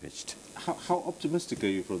not far-fetched. How optimistic are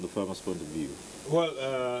you from the farmer's point of view?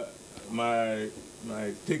 Well, my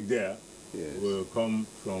take there will come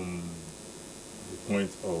from the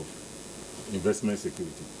point of investment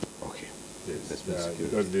security. Okay. Yes,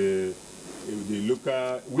 because the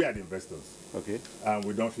local, we are the investors. Okay. And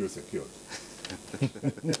we don't feel secure.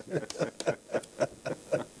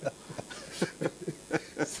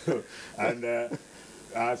 So, and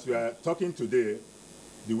as we are talking today,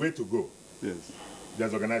 the way to go,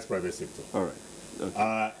 there's organized private sector. All right.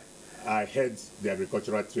 Okay. I head the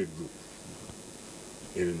agricultural trade group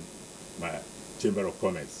in my Chamber of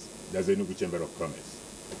Commerce. There's a Enugu Chamber of Commerce.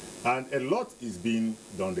 And a lot is being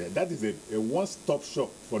done there. That is a one-stop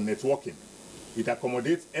shop for networking. It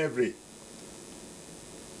accommodates everybody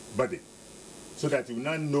so that you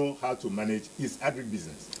now know how to manage its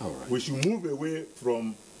agribusiness. All right. We should move away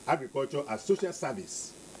from agriculture as social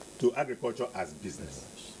service to agriculture as business.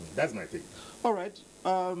 That's my take. All right.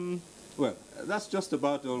 Well, that's just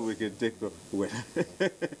about all we can take. Well,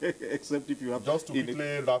 except if you have... Just to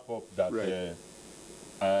quickly wrap up that, right.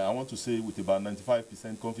 I want to say with about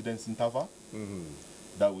 95% confidence interval,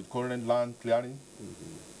 that with current land clearing,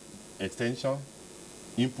 extension,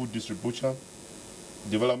 input distribution,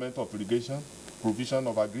 development of irrigation, provision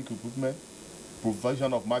of agricultural equipment,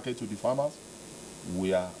 provision of market to the farmers,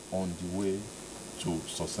 we are on the way to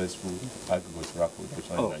successful agricultural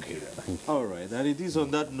production in Nigeria. All right, and it is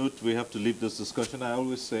on that note we have to leave this discussion. I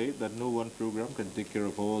always say that no one program can take care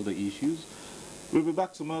of all the issues. We'll be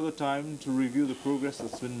back some other time to review the progress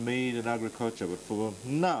that's been made in agriculture. But for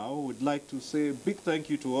now, we'd like to say a big thank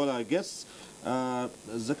you to all our guests.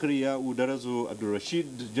 Zakaria Udarazo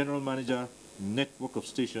Abdurrashid, General Manager, Network of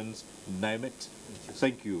Stations, NIMET.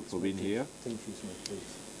 Thank you for being here. Thank you so much.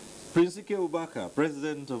 Prince Ike Ubaka,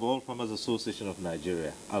 President of All Farmers Association of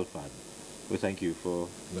Nigeria, ALFAN. We thank you for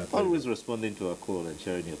always responding to our call and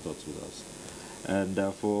sharing your thoughts with us. And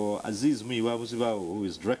for Aziz Miwa Musibao, who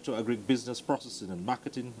is Director of Agribusiness Processing and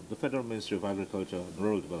Marketing at the Federal Ministry of Agriculture and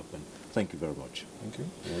Rural Development, thank you very much. Thank you.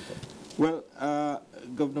 You're welcome. Well,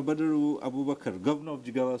 Governor Badaru Abubakar, Governor of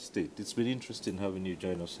Jigawa State, it's been interesting having you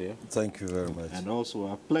join us here. Thank you very much. And also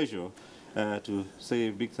a pleasure to say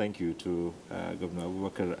a big thank you to Governor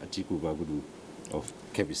Abubakar Atiku Bagudu of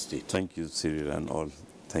Kebbi State. Thank you, Cyril, and all.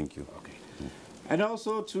 Thank you. Okay. And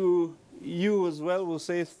also to you as well, we'll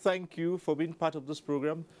say thank you for being part of this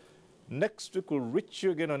program. Next week, we'll reach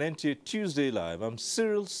you again on NTA Tuesday Live. I'm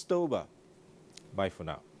Cyril Stober. Bye for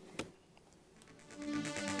now.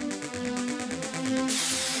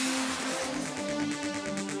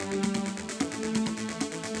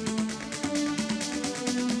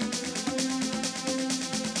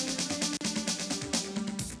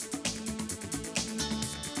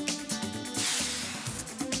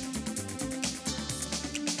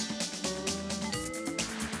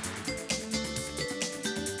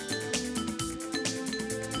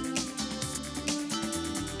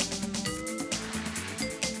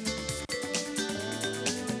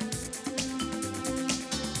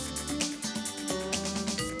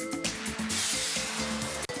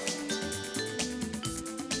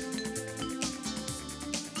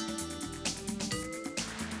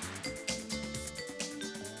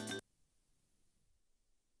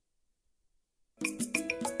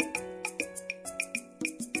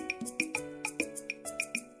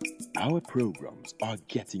 Our programs are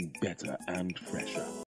getting better and fresher.